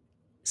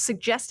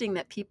suggesting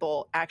that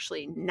people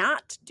actually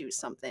not do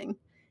something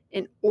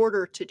in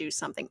order to do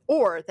something,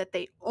 or that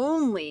they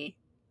only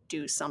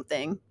do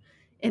something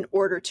in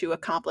order to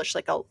accomplish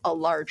like a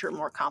larger,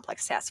 more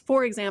complex task.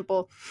 For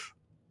example,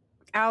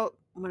 out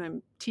when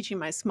I'm teaching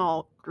my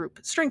small group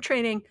strength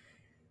training,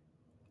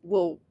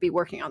 we'll be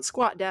working on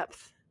squat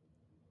depth.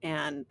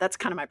 And that's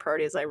kind of my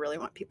priority, is I really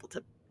want people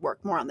to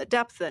work more on the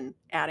depth and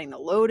adding the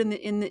load in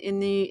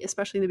the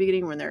especially in the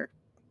beginning when they're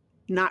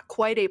not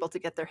quite able to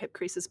get their hip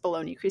creases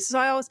below knee creases. So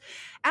I always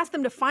ask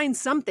them to find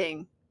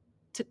something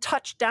to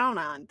touch down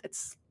on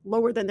that's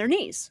lower than their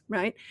knees,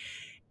 right?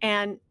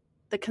 And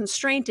the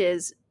constraint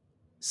is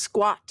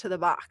squat to the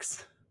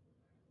box,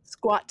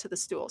 squat to the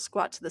stool,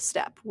 squat to the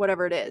step,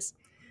 whatever it is.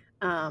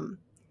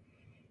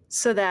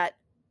 So that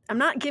I'm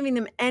not giving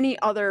them any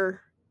other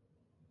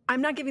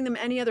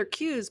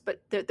cues,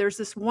 but there's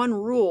this one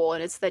rule,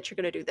 and it's that you're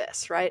going to do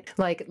this, right?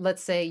 Like,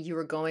 let's say you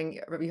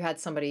had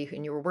somebody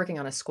and you were working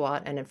on a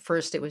squat, and at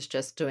first it was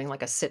just doing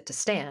like a sit to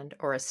stand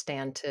or a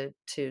stand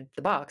to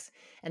the box.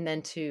 And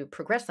then to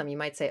progress them, you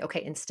might say,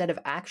 okay, instead of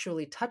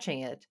actually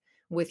touching it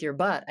with your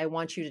butt, I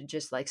want you to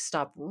just like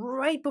stop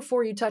right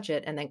before you touch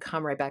it and then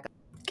come right back up.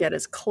 Get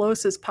as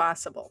close as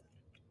possible.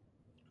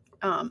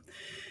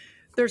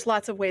 There's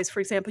lots of ways. For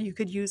example, you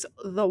could use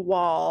the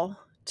wall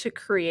to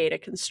create a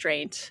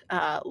constraint,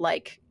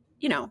 like,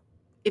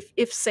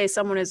 if say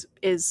someone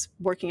is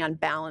working on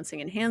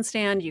balancing in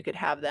handstand, you could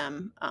have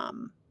them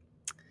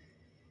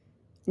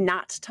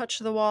not touch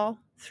the wall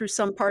through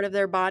some part of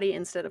their body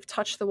instead of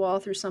touch the wall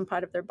through some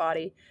part of their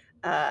body.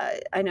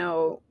 I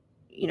know,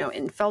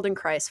 in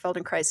Feldenkrais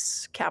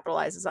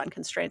capitalizes on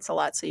constraints a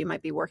lot. So you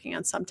might be working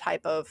on some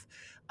type of,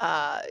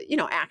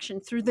 action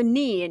through the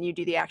knee, and you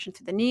do the action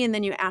through the knee, and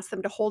then you ask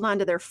them to hold on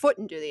to their foot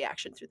and do the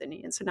action through the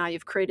knee. And so now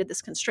you've created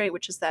this constraint,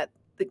 which is that,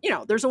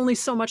 there's only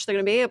so much they're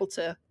going to be able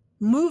to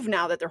move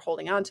now that they're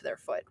holding on to their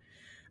foot.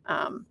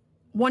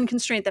 One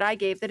constraint that I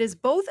gave that is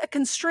both a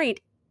constraint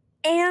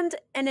and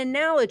an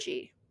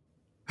analogy.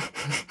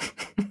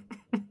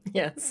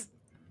 Yes.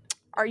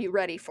 Are you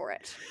ready for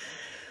it?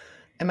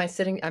 Am I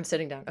sitting? I'm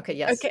sitting down. Okay,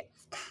 yes. Okay.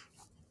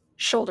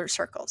 Shoulder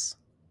circles.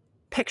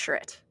 Picture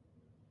it.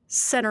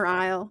 Center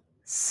aisle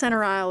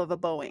of a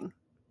Boeing,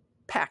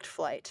 packed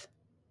flight.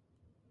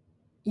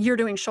 You're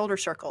doing shoulder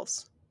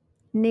circles,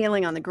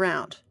 nailing on the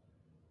ground,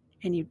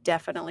 and you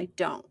definitely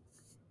don't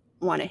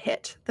want to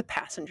hit the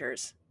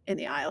passengers in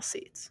the aisle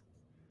seats.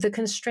 The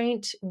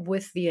constraint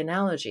with the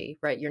analogy,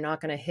 right? You're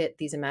not going to hit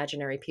these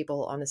imaginary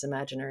people on this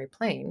imaginary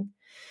plane,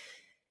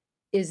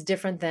 is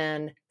different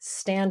than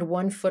stand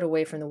 1 foot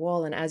away from the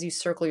wall, and as you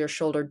circle your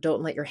shoulder,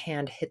 don't let your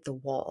hand hit the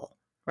wall,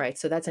 right?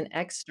 So that's an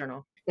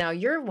external. Now,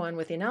 your one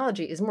with the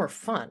analogy is more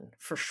fun,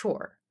 for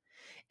sure.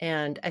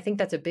 And I think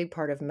that's a big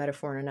part of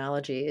metaphor and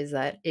analogy, is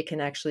that it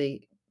can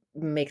actually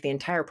make the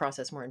entire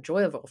process more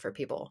enjoyable for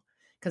people,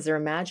 because they're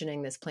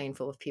imagining this plane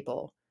full of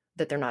people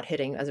that they're not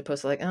hitting, as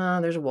opposed to like,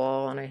 oh, there's a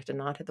wall and I have to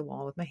not hit the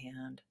wall with my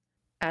hand.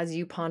 As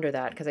you ponder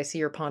that, because I see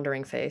your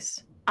pondering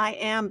face. I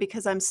am,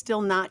 because I'm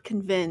still not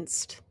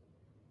convinced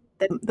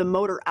that the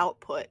motor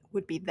output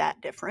would be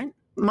that different.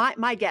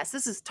 My guess,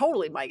 this is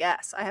totally my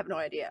guess, I have no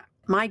idea.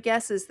 My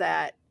guess is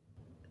that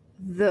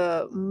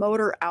the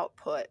motor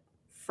output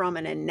from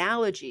an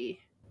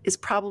analogy is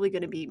probably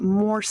going to be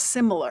more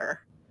similar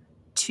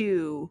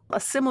to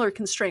a similar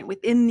constraint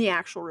within the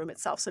actual room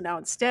itself. So now,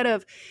 instead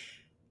of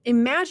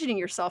imagining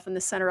yourself in the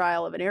center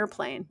aisle of an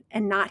airplane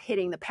and not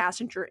hitting the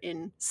passenger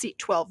in seat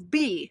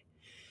 12B,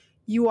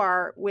 you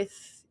are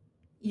with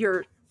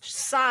your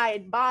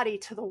side body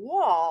to the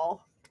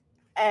wall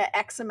at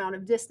X amount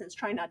of distance,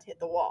 trying not to hit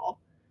the wall,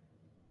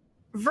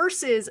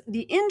 versus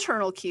the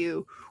internal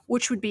cue,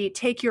 which would be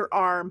take your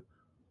arm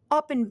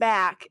up and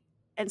back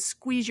and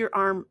squeeze your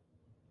arm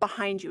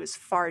behind you as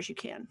far as you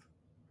can.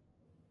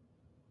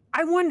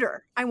 I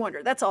wonder,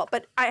 that's all.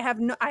 But I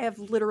have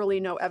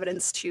literally no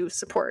evidence to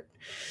support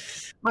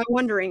my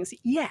wonderings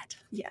yet.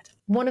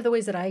 One of the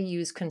ways that I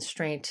use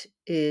constraint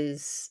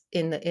is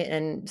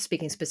and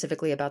speaking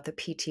specifically about the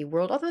PT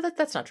world, although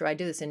that's not true. I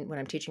do this when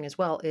I'm teaching as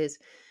well, is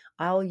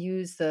I'll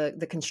use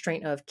the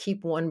constraint of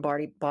keep one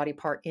body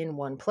part in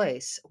one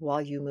place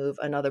while you move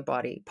another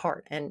body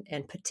part. And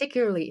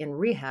particularly in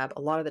rehab,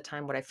 a lot of the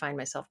time what I find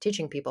myself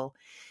teaching people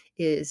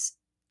is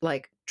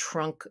like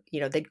trunk,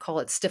 they'd call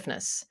it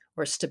stiffness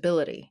or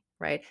stability,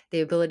 right?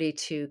 The ability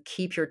to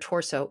keep your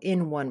torso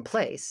in one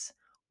place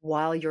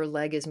while your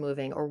leg is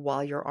moving or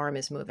while your arm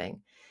is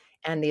moving.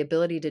 And the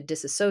ability to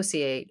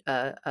disassociate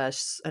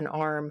an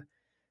arm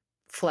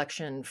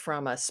flexion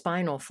from a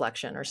spinal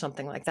flexion or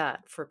something like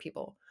that for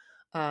people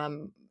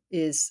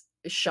is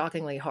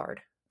shockingly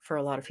hard for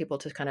a lot of people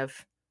to kind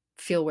of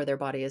feel where their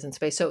body is in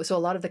space. So a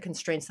lot of the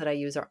constraints that I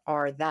use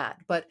are that.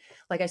 But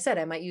like I said,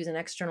 I might use an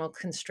external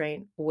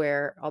constraint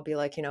where I'll be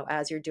like,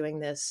 as you're doing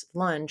this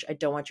lunge, I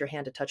don't want your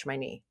hand to touch my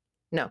knee.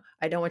 No,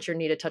 I don't want your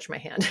knee to touch my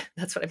hand.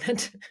 That's what I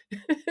meant.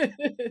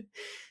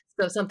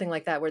 So something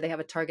like that, where they have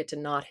a target to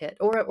not hit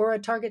or a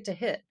target to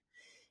hit.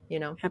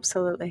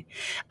 Absolutely.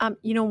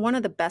 One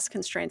of the best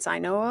constraints I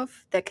know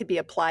of that could be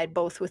applied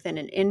both within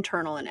an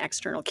internal and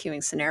external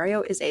cueing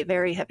scenario is a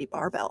very heavy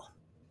barbell.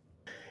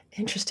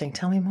 Interesting.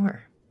 Tell me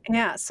more.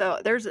 Yeah.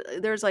 So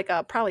there's like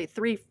probably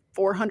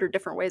 400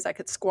 different ways I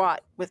could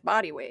squat with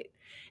body weight.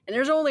 And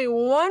there's only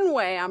one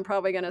way I'm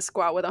probably going to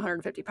squat with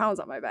 150 pounds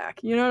on my back.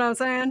 You know what I'm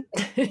saying?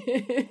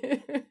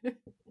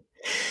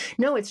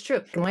 No, it's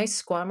true. My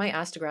squat, my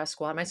ass to grass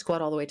squat, my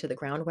squat all the way to the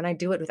ground, when I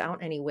do it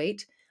without any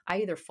weight,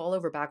 I either fall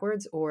over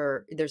backwards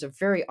or there's a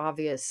very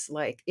obvious,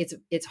 like,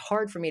 it's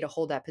hard for me to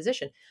hold that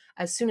position.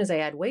 As soon as I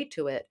add weight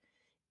to it,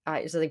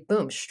 it's like,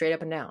 boom, straight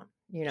up and down,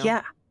 you know?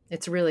 Yeah.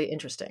 It's really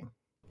interesting.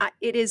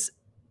 It is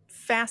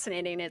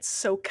fascinating. It's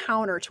so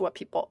counter to what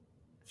people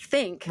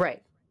think.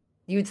 Right.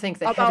 You'd think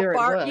the About heavier it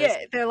was. Yeah,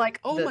 they're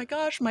like, oh my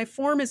gosh, my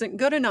form isn't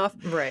good enough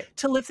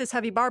to lift this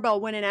heavy barbell,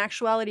 when in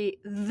actuality,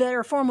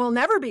 their form will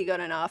never be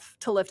good enough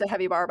to lift a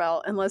heavy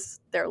barbell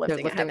unless they're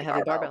lifting a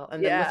heavy barbell.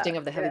 And the lifting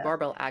of the heavy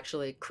barbell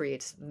actually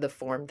creates the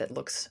form that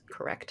looks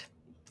correct.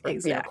 Or,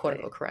 exactly. quote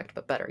unquote correct,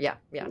 but better. Yeah.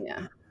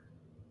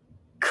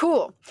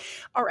 Cool.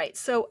 All right.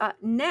 So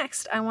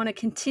next, I want to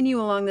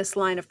continue along this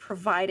line of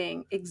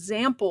providing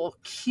example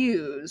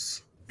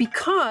cues,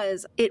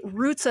 because it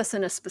roots us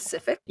in a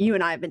specific. You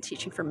and I have been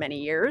teaching for many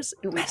years,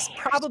 and we've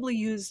probably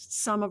used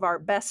some of our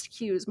best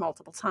cues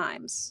multiple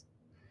times.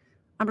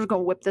 I'm just going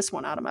to whip this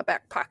one out of my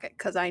back pocket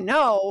because I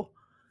know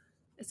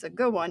it's a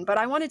good one, but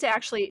I wanted to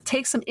actually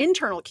take some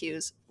internal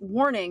cues.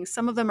 Warning,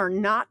 some of them are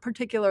not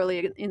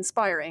particularly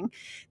inspiring,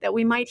 that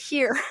we might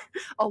hear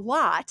a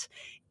lot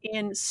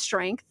in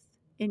strength,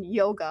 in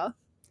yoga,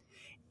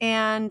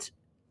 and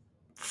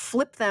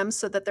flip them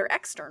so that they're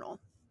external.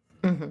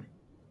 Mm-hmm.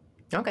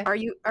 Okay.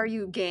 Are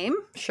you game?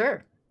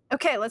 Sure.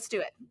 Okay, let's do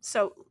it.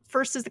 So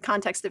first is the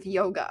context of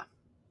yoga.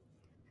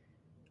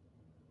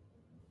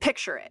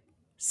 Picture it.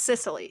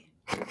 Sicily.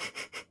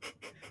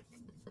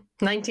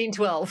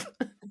 1912.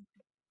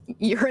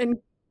 You're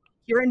in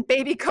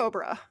baby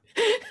cobra.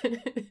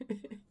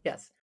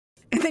 Yes.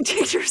 And the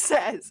teacher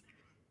says,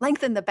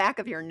 lengthen the back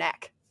of your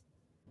neck.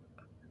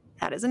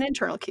 That is an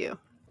internal cue.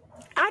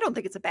 I don't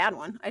think it's a bad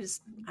one.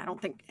 I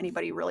don't think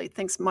anybody really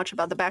thinks much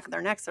about the back of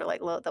their necks. They're like,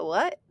 the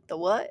what? The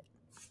what?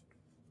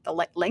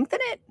 Lengthen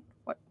it?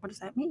 What does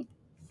that mean?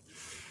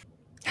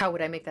 How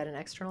would I make that an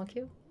external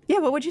cue? Yeah,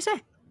 what would you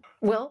say?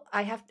 Well,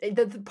 I have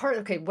the part.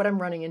 Okay, what I'm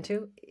running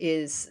into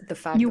is the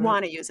fact you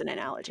want to use an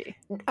analogy.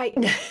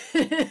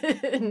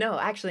 No,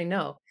 actually,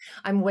 no.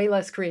 I'm way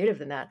less creative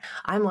than that.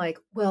 I'm like,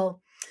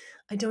 well,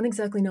 I don't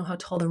exactly know how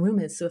tall the room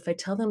is. So if I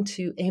tell them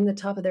to aim the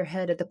top of their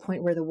head at the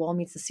point where the wall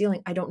meets the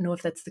ceiling, I don't know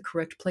if that's the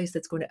correct place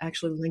that's going to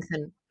actually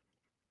lengthen.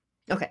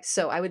 Okay,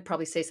 so I would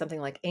probably say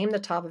something like, aim the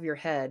top of your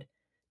head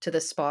to the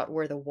spot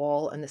where the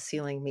wall and the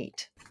ceiling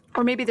meet.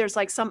 Or maybe there's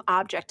like some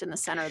object in the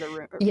center of the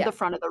room, or the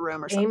front of the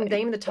room or something.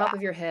 Aim the top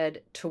of your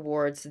head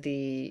towards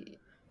the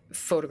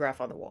photograph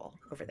on the wall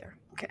over there.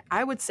 Okay,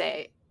 I would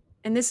say,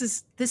 and this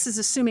is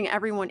assuming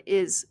everyone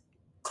is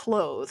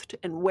clothed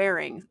and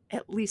wearing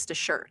at least a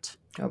shirt.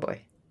 Oh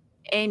boy.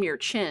 Aim your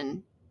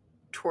chin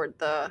toward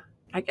the,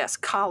 I guess,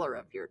 collar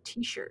of your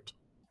t-shirt.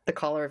 The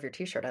collar of your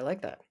t-shirt. I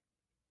like that.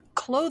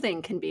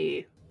 Clothing can be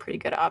a pretty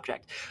good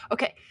object.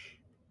 Okay.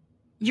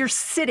 You're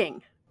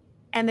sitting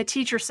and the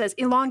teacher says,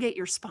 elongate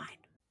your spine.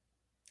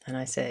 And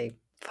I say,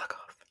 fuck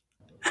off.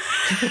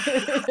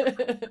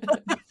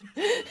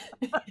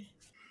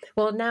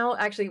 Well, now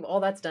actually all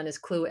that's done is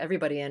clue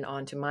everybody in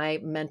onto my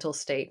mental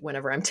state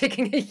whenever I'm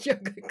taking a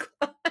yoga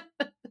class.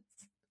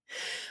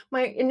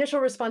 My initial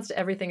response to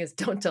everything is,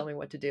 don't tell me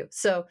what to do.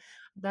 So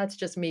that's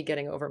just me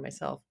getting over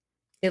myself.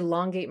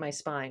 Elongate my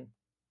spine.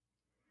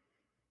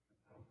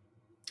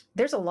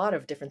 There's a lot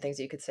of different things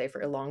you could say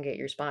for elongate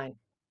your spine.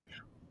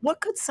 What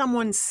could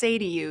someone say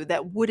to you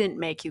that wouldn't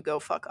make you go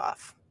fuck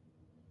off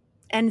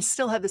and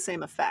still have the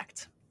same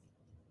effect?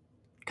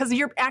 Because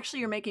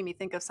you're making me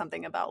think of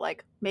something about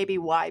like maybe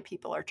why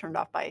people are turned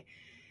off by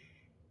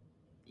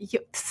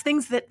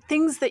things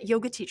that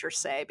yoga teachers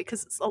say,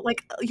 because it's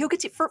like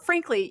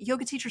frankly,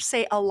 yoga teachers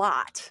say a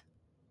lot.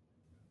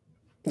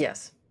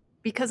 Yes.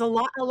 Because a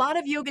lot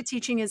of yoga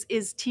teaching is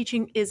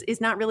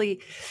not really,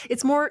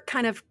 it's more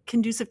kind of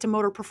conducive to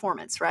motor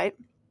performance, right?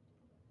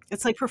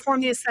 It's like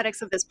perform the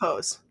aesthetics of this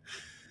pose.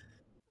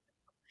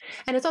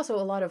 And it's also a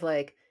lot of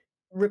like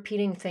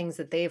repeating things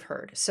that they've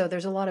heard. So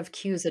there's a lot of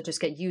cues that just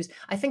get used.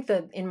 I think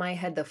in my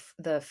head,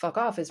 the fuck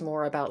off is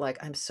more about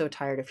like, I'm so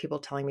tired of people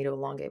telling me to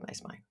elongate my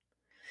spine.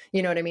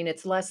 You know what I mean?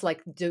 It's less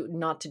like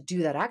not to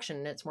do that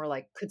action. It's more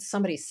like, could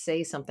somebody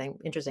say something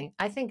interesting?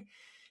 I think,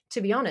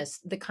 to be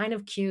honest, the kind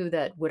of cue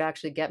that would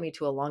actually get me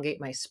to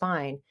elongate my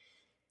spine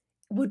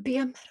would be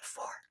a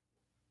metaphor.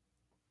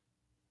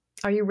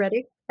 Are you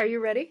ready? Are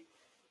you ready?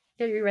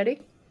 Are you ready?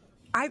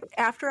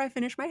 After I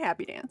finish my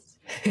happy dance.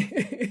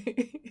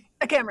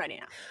 Okay, I'm ready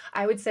now.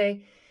 I would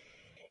say,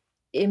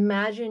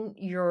 imagine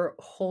you're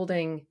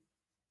holding,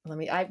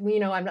 I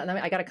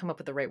got to come up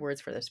with the right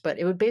words for this, but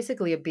it would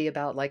basically be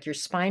about like your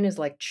spine is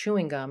like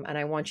chewing gum, and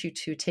I want you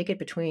to take it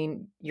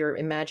between your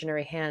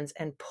imaginary hands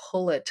and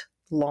pull it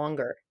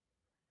longer.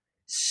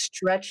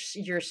 Stretch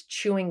your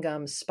chewing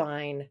gum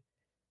spine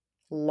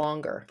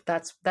longer.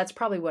 That's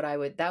probably what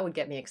that would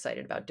get me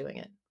excited about doing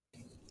it.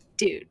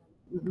 Dude,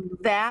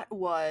 that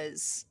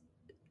was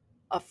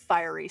a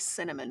fiery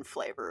cinnamon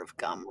flavor of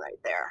gum right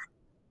there.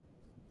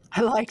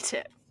 I liked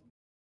it.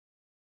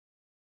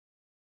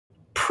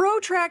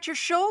 Protract your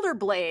shoulder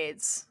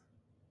blades.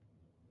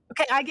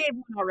 Okay, I gave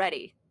one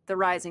already, the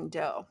rising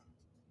doe.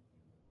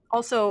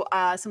 Also,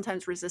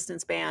 sometimes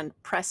resistance band,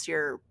 press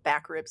your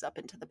back ribs up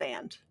into the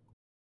band.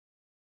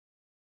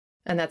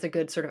 And that's a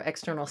good sort of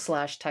external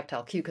 /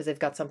 tactile cue because they've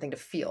got something to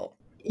feel.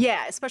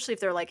 Yeah, especially if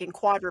they're like in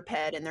quadruped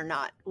and they're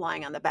not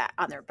lying on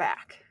their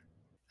back.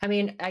 I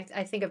mean,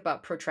 I think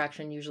about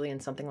protraction usually in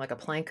something like a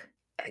plank.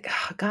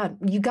 God,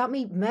 you got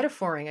me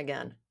metaphoring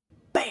again.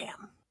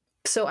 Bam.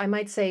 So I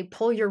might say,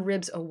 pull your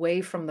ribs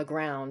away from the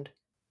ground.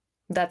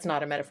 That's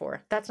not a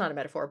metaphor.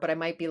 But I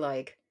might be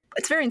like...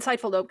 It's very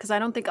insightful, though, because I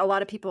don't think a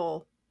lot of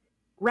people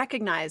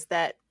recognize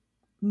that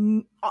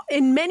in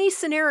many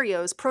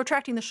scenarios,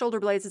 protracting the shoulder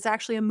blades is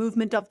actually a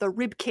movement of the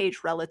rib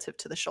cage relative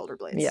to the shoulder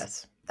blades.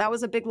 Yes. That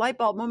was a big light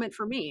bulb moment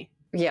for me.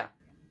 Yeah.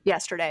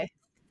 Yesterday.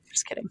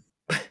 Just kidding.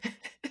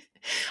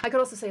 I could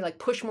also say like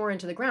push more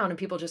into the ground and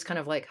people just kind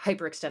of like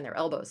hyperextend their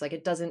elbows. Like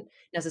it doesn't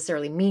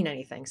necessarily mean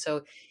anything.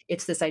 So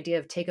it's this idea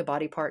of take a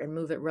body part and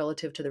move it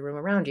relative to the room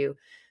around you.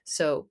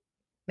 So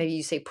maybe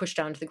you say push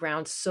down to the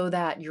ground so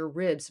that your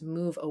ribs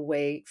move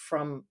away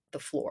from the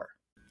floor.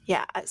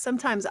 Yeah.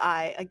 Sometimes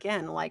I,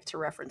 again, like to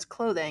reference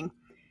clothing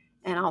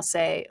and I'll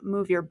say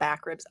move your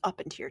back ribs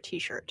up into your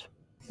t-shirt.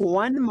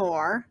 One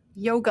more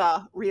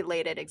yoga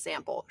related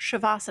example.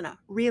 Shavasana.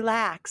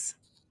 Relax.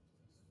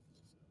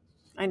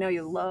 I know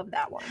you love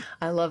that one.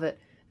 I love it.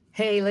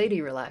 Hey,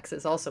 lady, relax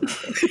is also my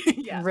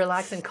favorite. Yeah.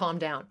 Relax and calm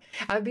down.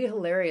 I'd be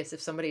hilarious if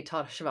somebody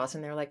taught Shavasana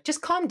and they're like,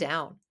 just calm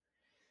down,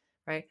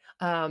 right?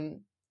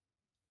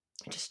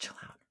 Just chill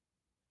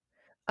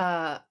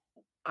out.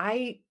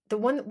 The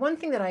one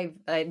thing that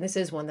this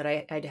is one that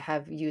I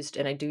have used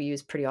and I do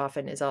use pretty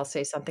often is I'll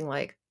say something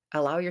like,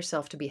 allow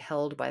yourself to be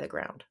held by the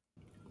ground.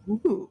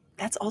 Ooh,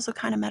 that's also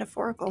kind of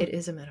metaphorical. It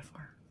is a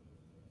metaphor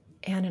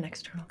and an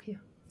external cue.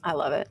 I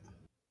love it.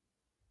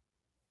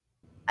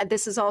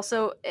 This is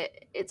also,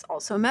 it's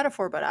also a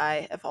metaphor, but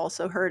I have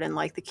also heard and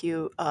like the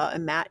cue,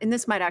 and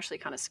this might actually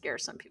kind of scare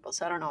some people.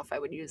 So I don't know if I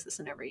would use this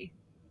in every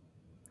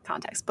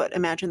context, but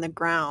imagine the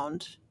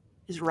ground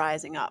is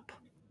rising up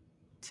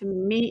to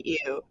meet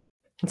you.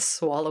 And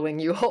swallowing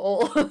you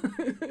whole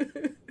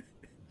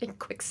in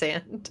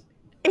quicksand.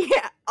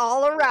 Yeah,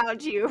 all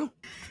around you.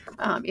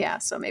 Yeah,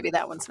 so maybe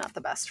that one's not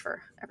the best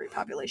for every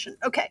population.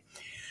 Okay.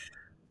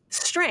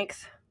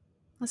 Strength.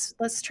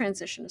 Let's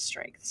transition to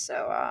strength.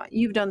 So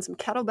you've done some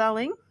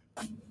kettlebelling.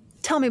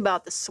 Tell me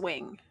about the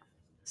swing.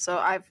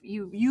 So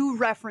you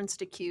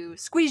referenced a cue.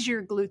 Squeeze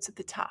your glutes at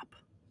the top.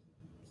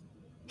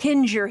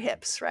 Hinge your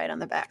hips right on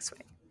the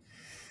backswing.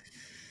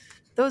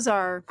 Those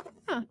are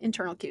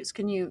internal cues.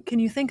 Can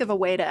you think of a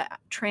way to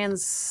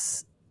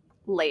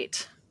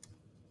translate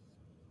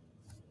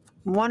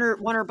one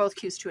or both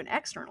cues to an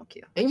external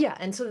cue? Yeah,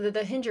 and so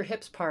the hinge your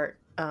hips part.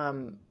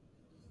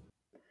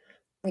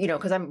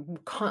 Because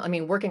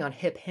working on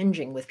hip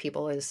hinging with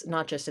people is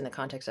not just in the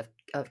context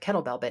of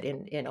kettlebell, but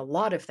in a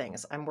lot of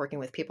things. I'm working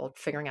with people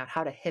figuring out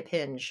how to hip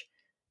hinge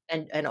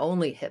and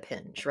only hip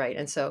hinge, right?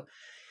 And so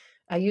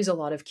I use a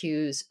lot of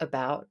cues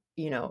about,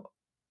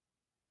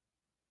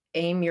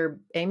 aim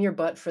your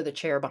butt for the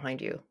chair behind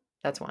you.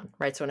 That's one,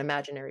 right? So an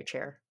imaginary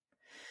chair.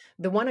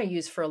 The one I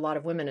use for a lot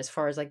of women as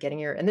far as like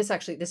getting I'm going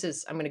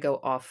to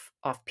go off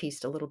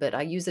piste a little bit.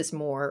 I use this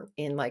more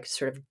in like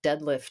sort of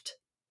deadlift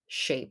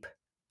shape.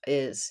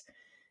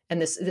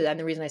 And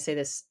the reason I say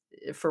this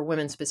for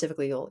women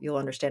specifically, you'll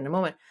understand in a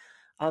moment.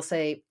 I'll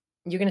say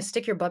you're going to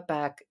stick your butt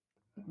back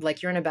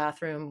like you're in a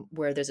bathroom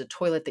where there's a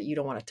toilet that you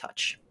don't want to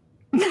touch.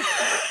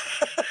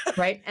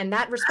 Right? And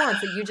that response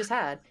that you just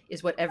had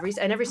is what every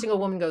single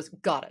woman goes,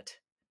 got it.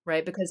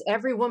 Right? Because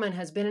every woman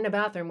has been in a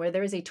bathroom where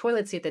there is a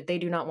toilet seat that they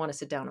do not want to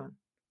sit down on.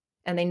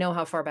 And they know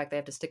how far back they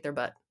have to stick their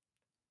butt.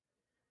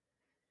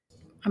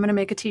 I'm going to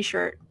make a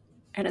t-shirt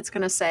and it's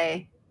going to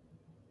say,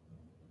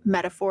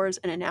 metaphors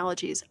and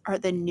analogies are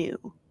the new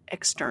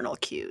external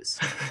cues.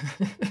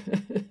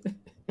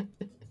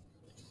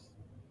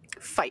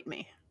 Fight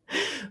me.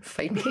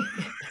 Fight me.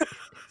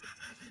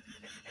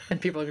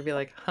 And people are going to be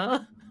like,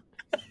 huh?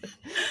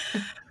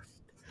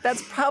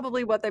 That's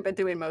probably what they've been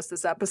doing most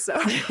this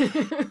episode.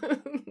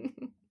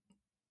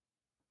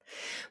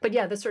 But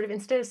yeah, the sort of,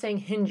 instead of saying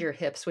hinge your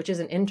hips, which is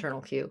an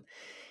internal cue,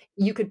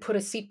 you could put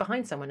a seat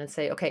behind someone and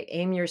say, okay,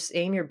 aim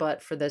your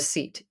butt for the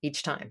seat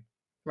each time.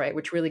 Right,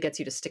 which really gets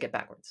you to stick it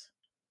backwards.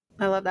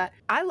 I love that.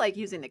 I like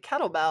using the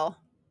kettlebell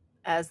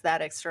as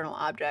that external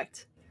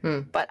object,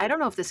 but I don't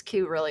know if this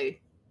cue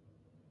really,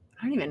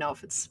 I don't even know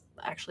if it's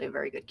actually a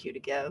very good cue to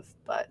give,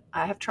 but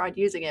I have tried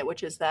using it,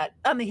 which is that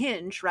on the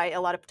hinge, right?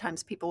 A lot of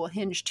times people will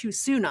hinge too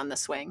soon on the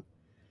swing.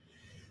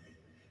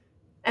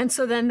 And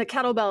so then the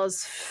kettlebell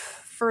is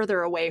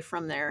further away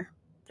from their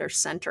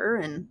center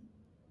and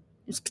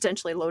is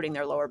potentially loading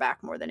their lower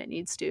back more than it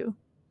needs to.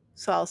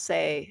 So I'll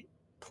say,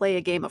 play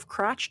a game of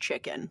crotch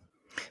chicken.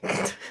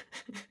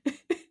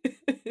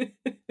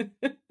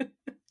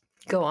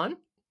 Go on.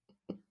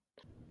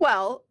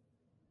 Well,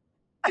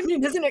 I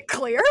mean, isn't it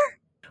clear?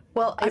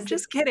 Well, I'm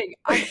just kidding.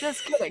 I'm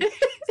just kidding.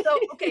 So,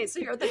 okay, so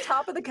you're at the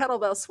top of the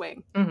kettlebell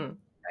swing, Mhm.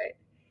 right?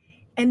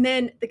 And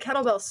then the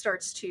kettlebell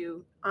starts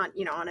to on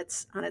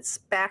its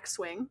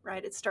backswing,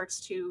 right? It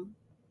starts to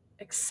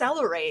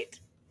accelerate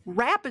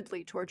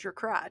rapidly towards your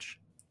crotch.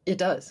 It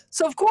does.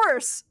 So of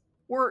course,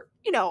 we're,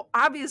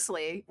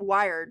 obviously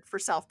wired for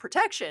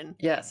self-protection.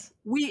 Yes.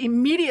 We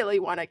immediately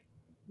want to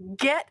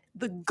get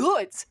the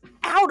goods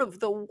out of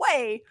the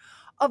way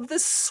of the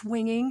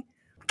swinging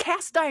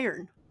cast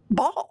iron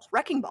ball,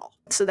 wrecking ball.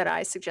 So that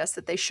I suggest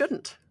that they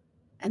shouldn't.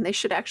 And they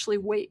should actually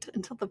wait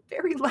until the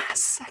very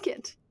last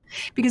second.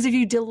 Because if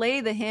you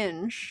delay the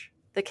hinge,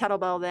 the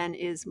kettlebell then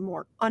is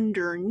more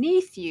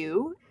underneath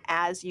you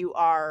as you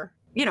are,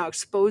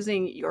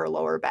 exposing your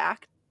lower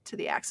back to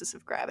the axis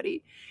of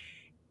gravity.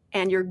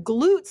 And your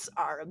glutes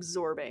are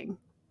absorbing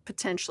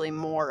potentially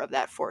more of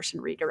that force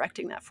and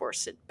redirecting that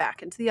force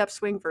back into the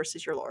upswing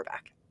versus your lower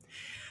back.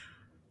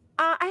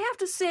 I have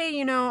to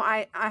say,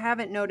 I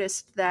haven't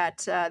noticed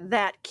that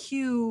that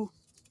cue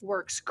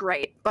works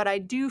great, but I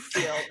do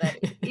feel that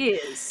it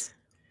is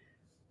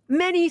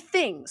many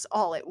things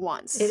all at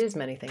once. It is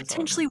many things.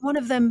 Potentially one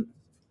of them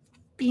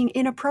being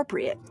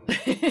inappropriate.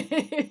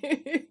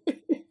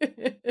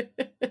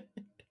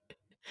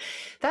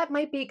 That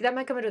might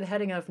come under the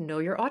heading of know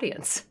your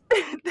audience.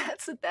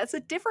 That's a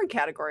different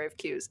category of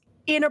cues.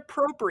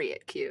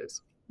 Inappropriate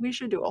cues. We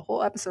should do a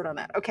whole episode on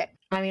that. Okay.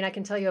 I mean, I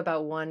can tell you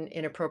about one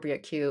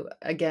inappropriate cue.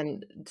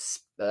 Again,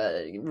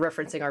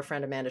 referencing our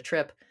friend Amanda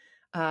Tripp.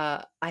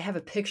 I have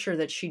a picture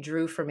that she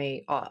drew for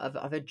me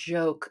of a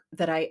joke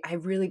that I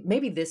really,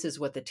 maybe this is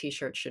what the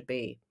t-shirt should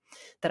be,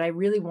 that I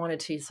really wanted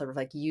to sort of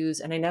like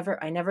use. And I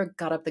never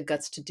got up the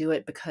guts to do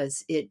it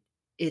because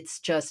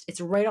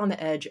it's right on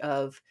the edge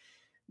of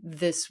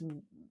this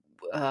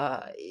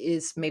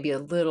is maybe a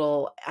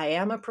little,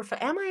 am I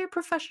a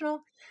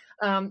professional?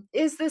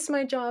 Is this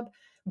my job?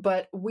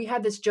 But we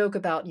had this joke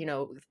about,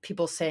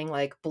 people saying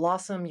like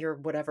blossom your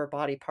whatever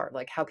body part,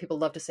 like how people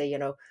love to say,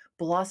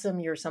 blossom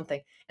your something.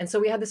 And so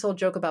we had this whole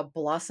joke about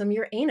blossom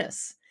your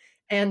anus.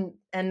 And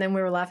then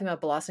we were laughing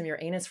about blossom your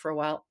anus for a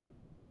while.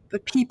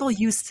 But people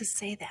used to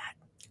say that.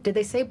 Did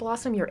they say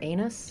blossom your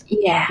anus?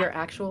 Yeah. Your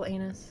actual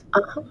anus?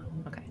 Uh-huh.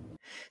 Okay.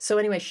 So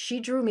anyway, she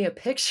drew me a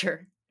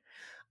picture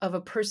of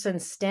a person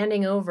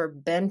standing over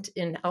bent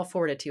in, I'll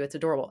forward it to you, it's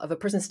adorable, of a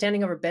person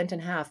standing over bent in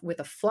half with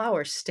a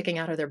flower sticking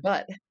out of their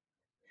butt.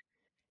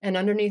 And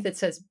underneath it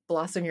says,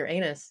 blossom your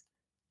anus.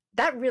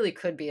 That really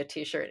could be a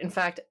t-shirt. In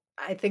fact,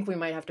 I think we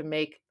might have to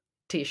make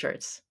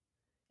t-shirts.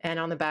 And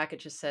on the back, it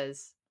just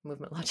says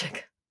Movement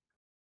Logic.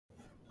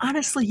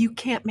 Honestly, you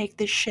can't make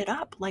this shit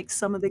up like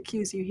some of the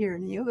cues you hear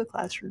in the yoga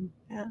classroom.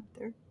 Yeah,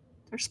 they're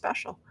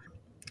special.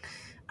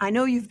 I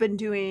know you've been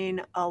doing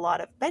a lot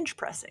of bench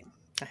pressing.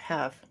 I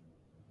have.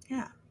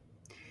 Yeah.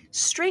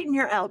 Straighten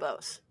your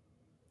elbows.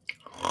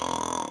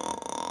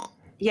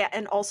 Yeah,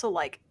 and also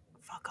like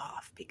fuck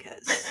off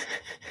because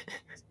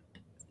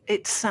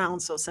it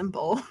sounds so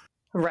simple.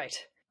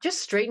 Right. Just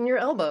straighten your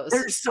elbows.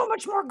 There's so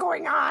much more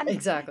going on.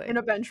 Exactly. In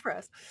a bench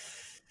press.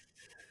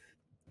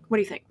 What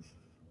do you think?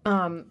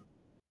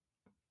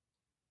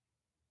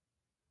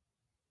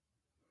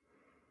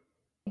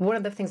 One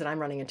of the things that I'm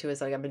running into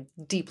is like I'm a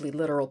deeply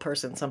literal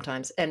person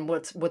sometimes. And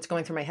what's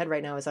going through my head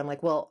right now is I'm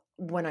like, well,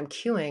 when I'm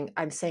cueing,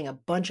 I'm saying a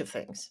bunch of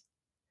things.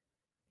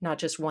 Not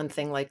just one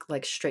thing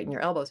like straighten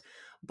your elbows,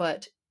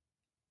 but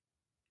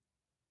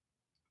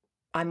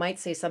I might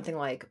say something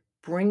like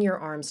bring your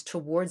arms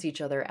towards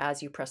each other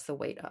as you press the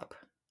weight up.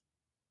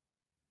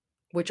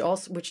 Which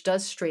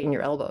does straighten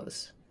your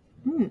elbows.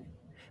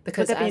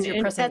 Because as you're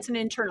pressing, that's an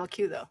internal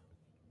cue though.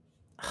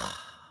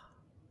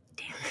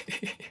 Damn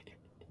it.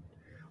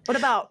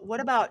 What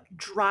about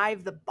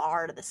drive the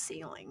bar to the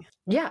ceiling?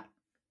 Yeah.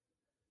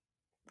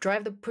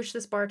 Push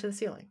this bar to the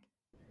ceiling.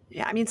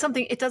 Yeah, I mean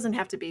it doesn't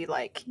have to be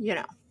like,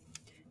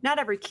 not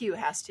every cue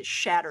has to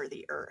shatter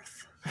the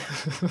earth.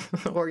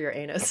 Or your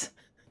anus.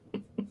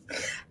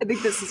 I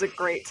think this is a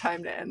great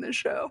time to end the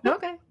show.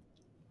 Okay.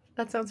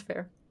 That sounds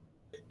fair.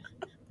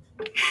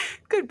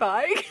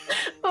 Goodbye.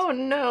 Oh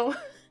no.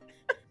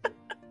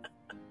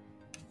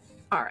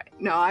 All right.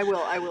 No, I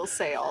will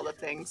say all the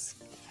things.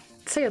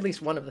 Say at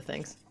least one of the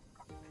things.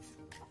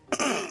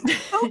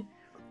 Oh,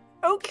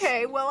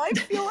 okay, well, I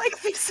feel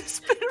like this has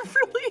been a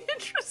really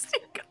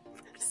interesting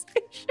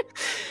conversation.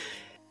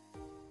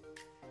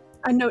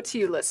 A note to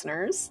you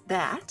listeners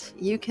that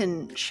you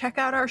can check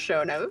out our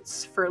show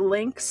notes for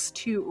links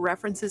to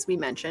references we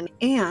mentioned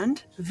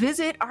and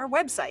visit our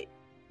website,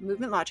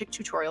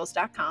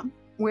 movementlogictutorials.com,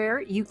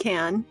 where you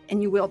can,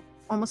 and you will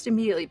almost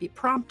immediately be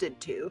prompted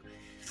to,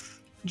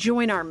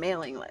 join our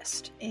mailing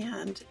list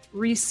and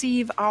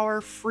receive our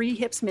free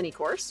HIPS mini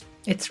course.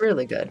 It's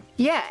really good.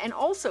 Yeah, and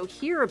also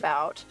hear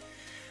about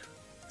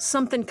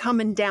something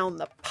coming down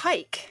the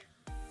pike.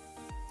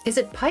 Is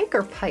it pike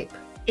or pipe?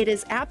 It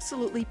is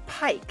absolutely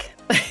pike.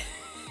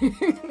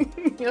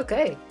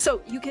 Okay.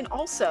 So you can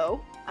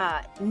also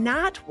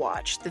not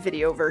watch the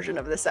video version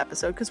of this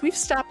episode because we've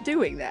stopped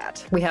doing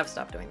that. We have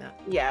stopped doing that.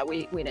 Yeah,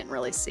 we didn't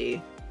really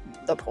see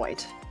the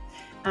point.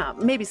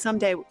 Maybe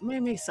someday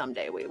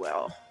we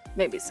will.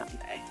 Maybe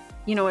someday.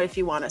 You know what? If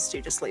you want us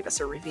to, just leave us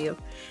a review.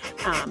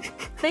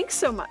 Thanks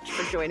so much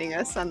for joining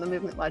us on the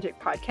Movement Logic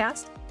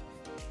podcast.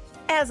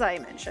 As I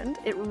mentioned,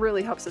 it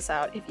really helps us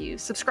out if you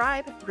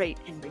subscribe, rate,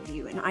 and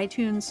review in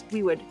iTunes.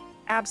 We would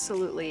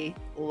absolutely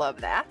love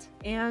that.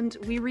 And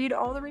we read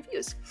all the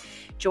reviews.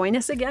 Join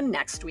us again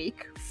next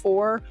week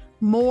for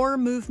more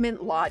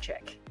movement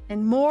logic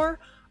and more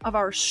of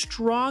our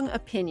strong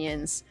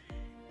opinions,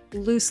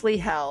 loosely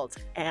held,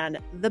 and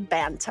the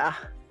banter.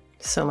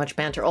 So much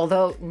banter.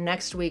 Although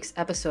next week's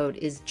episode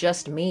is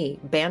just me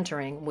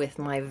bantering with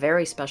my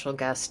very special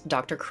guest,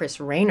 Dr. Chris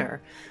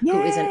Rayner,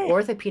 who is an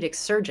orthopedic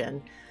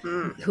surgeon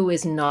who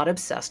is not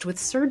obsessed with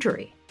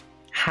surgery.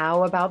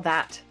 How about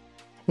that?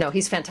 No,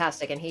 he's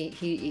fantastic, and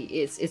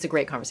it's a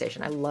great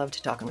conversation. I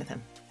loved talking with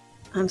him.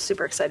 I'm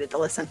super excited to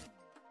listen.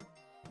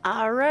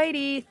 All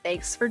righty.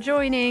 Thanks for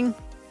joining.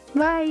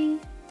 Bye.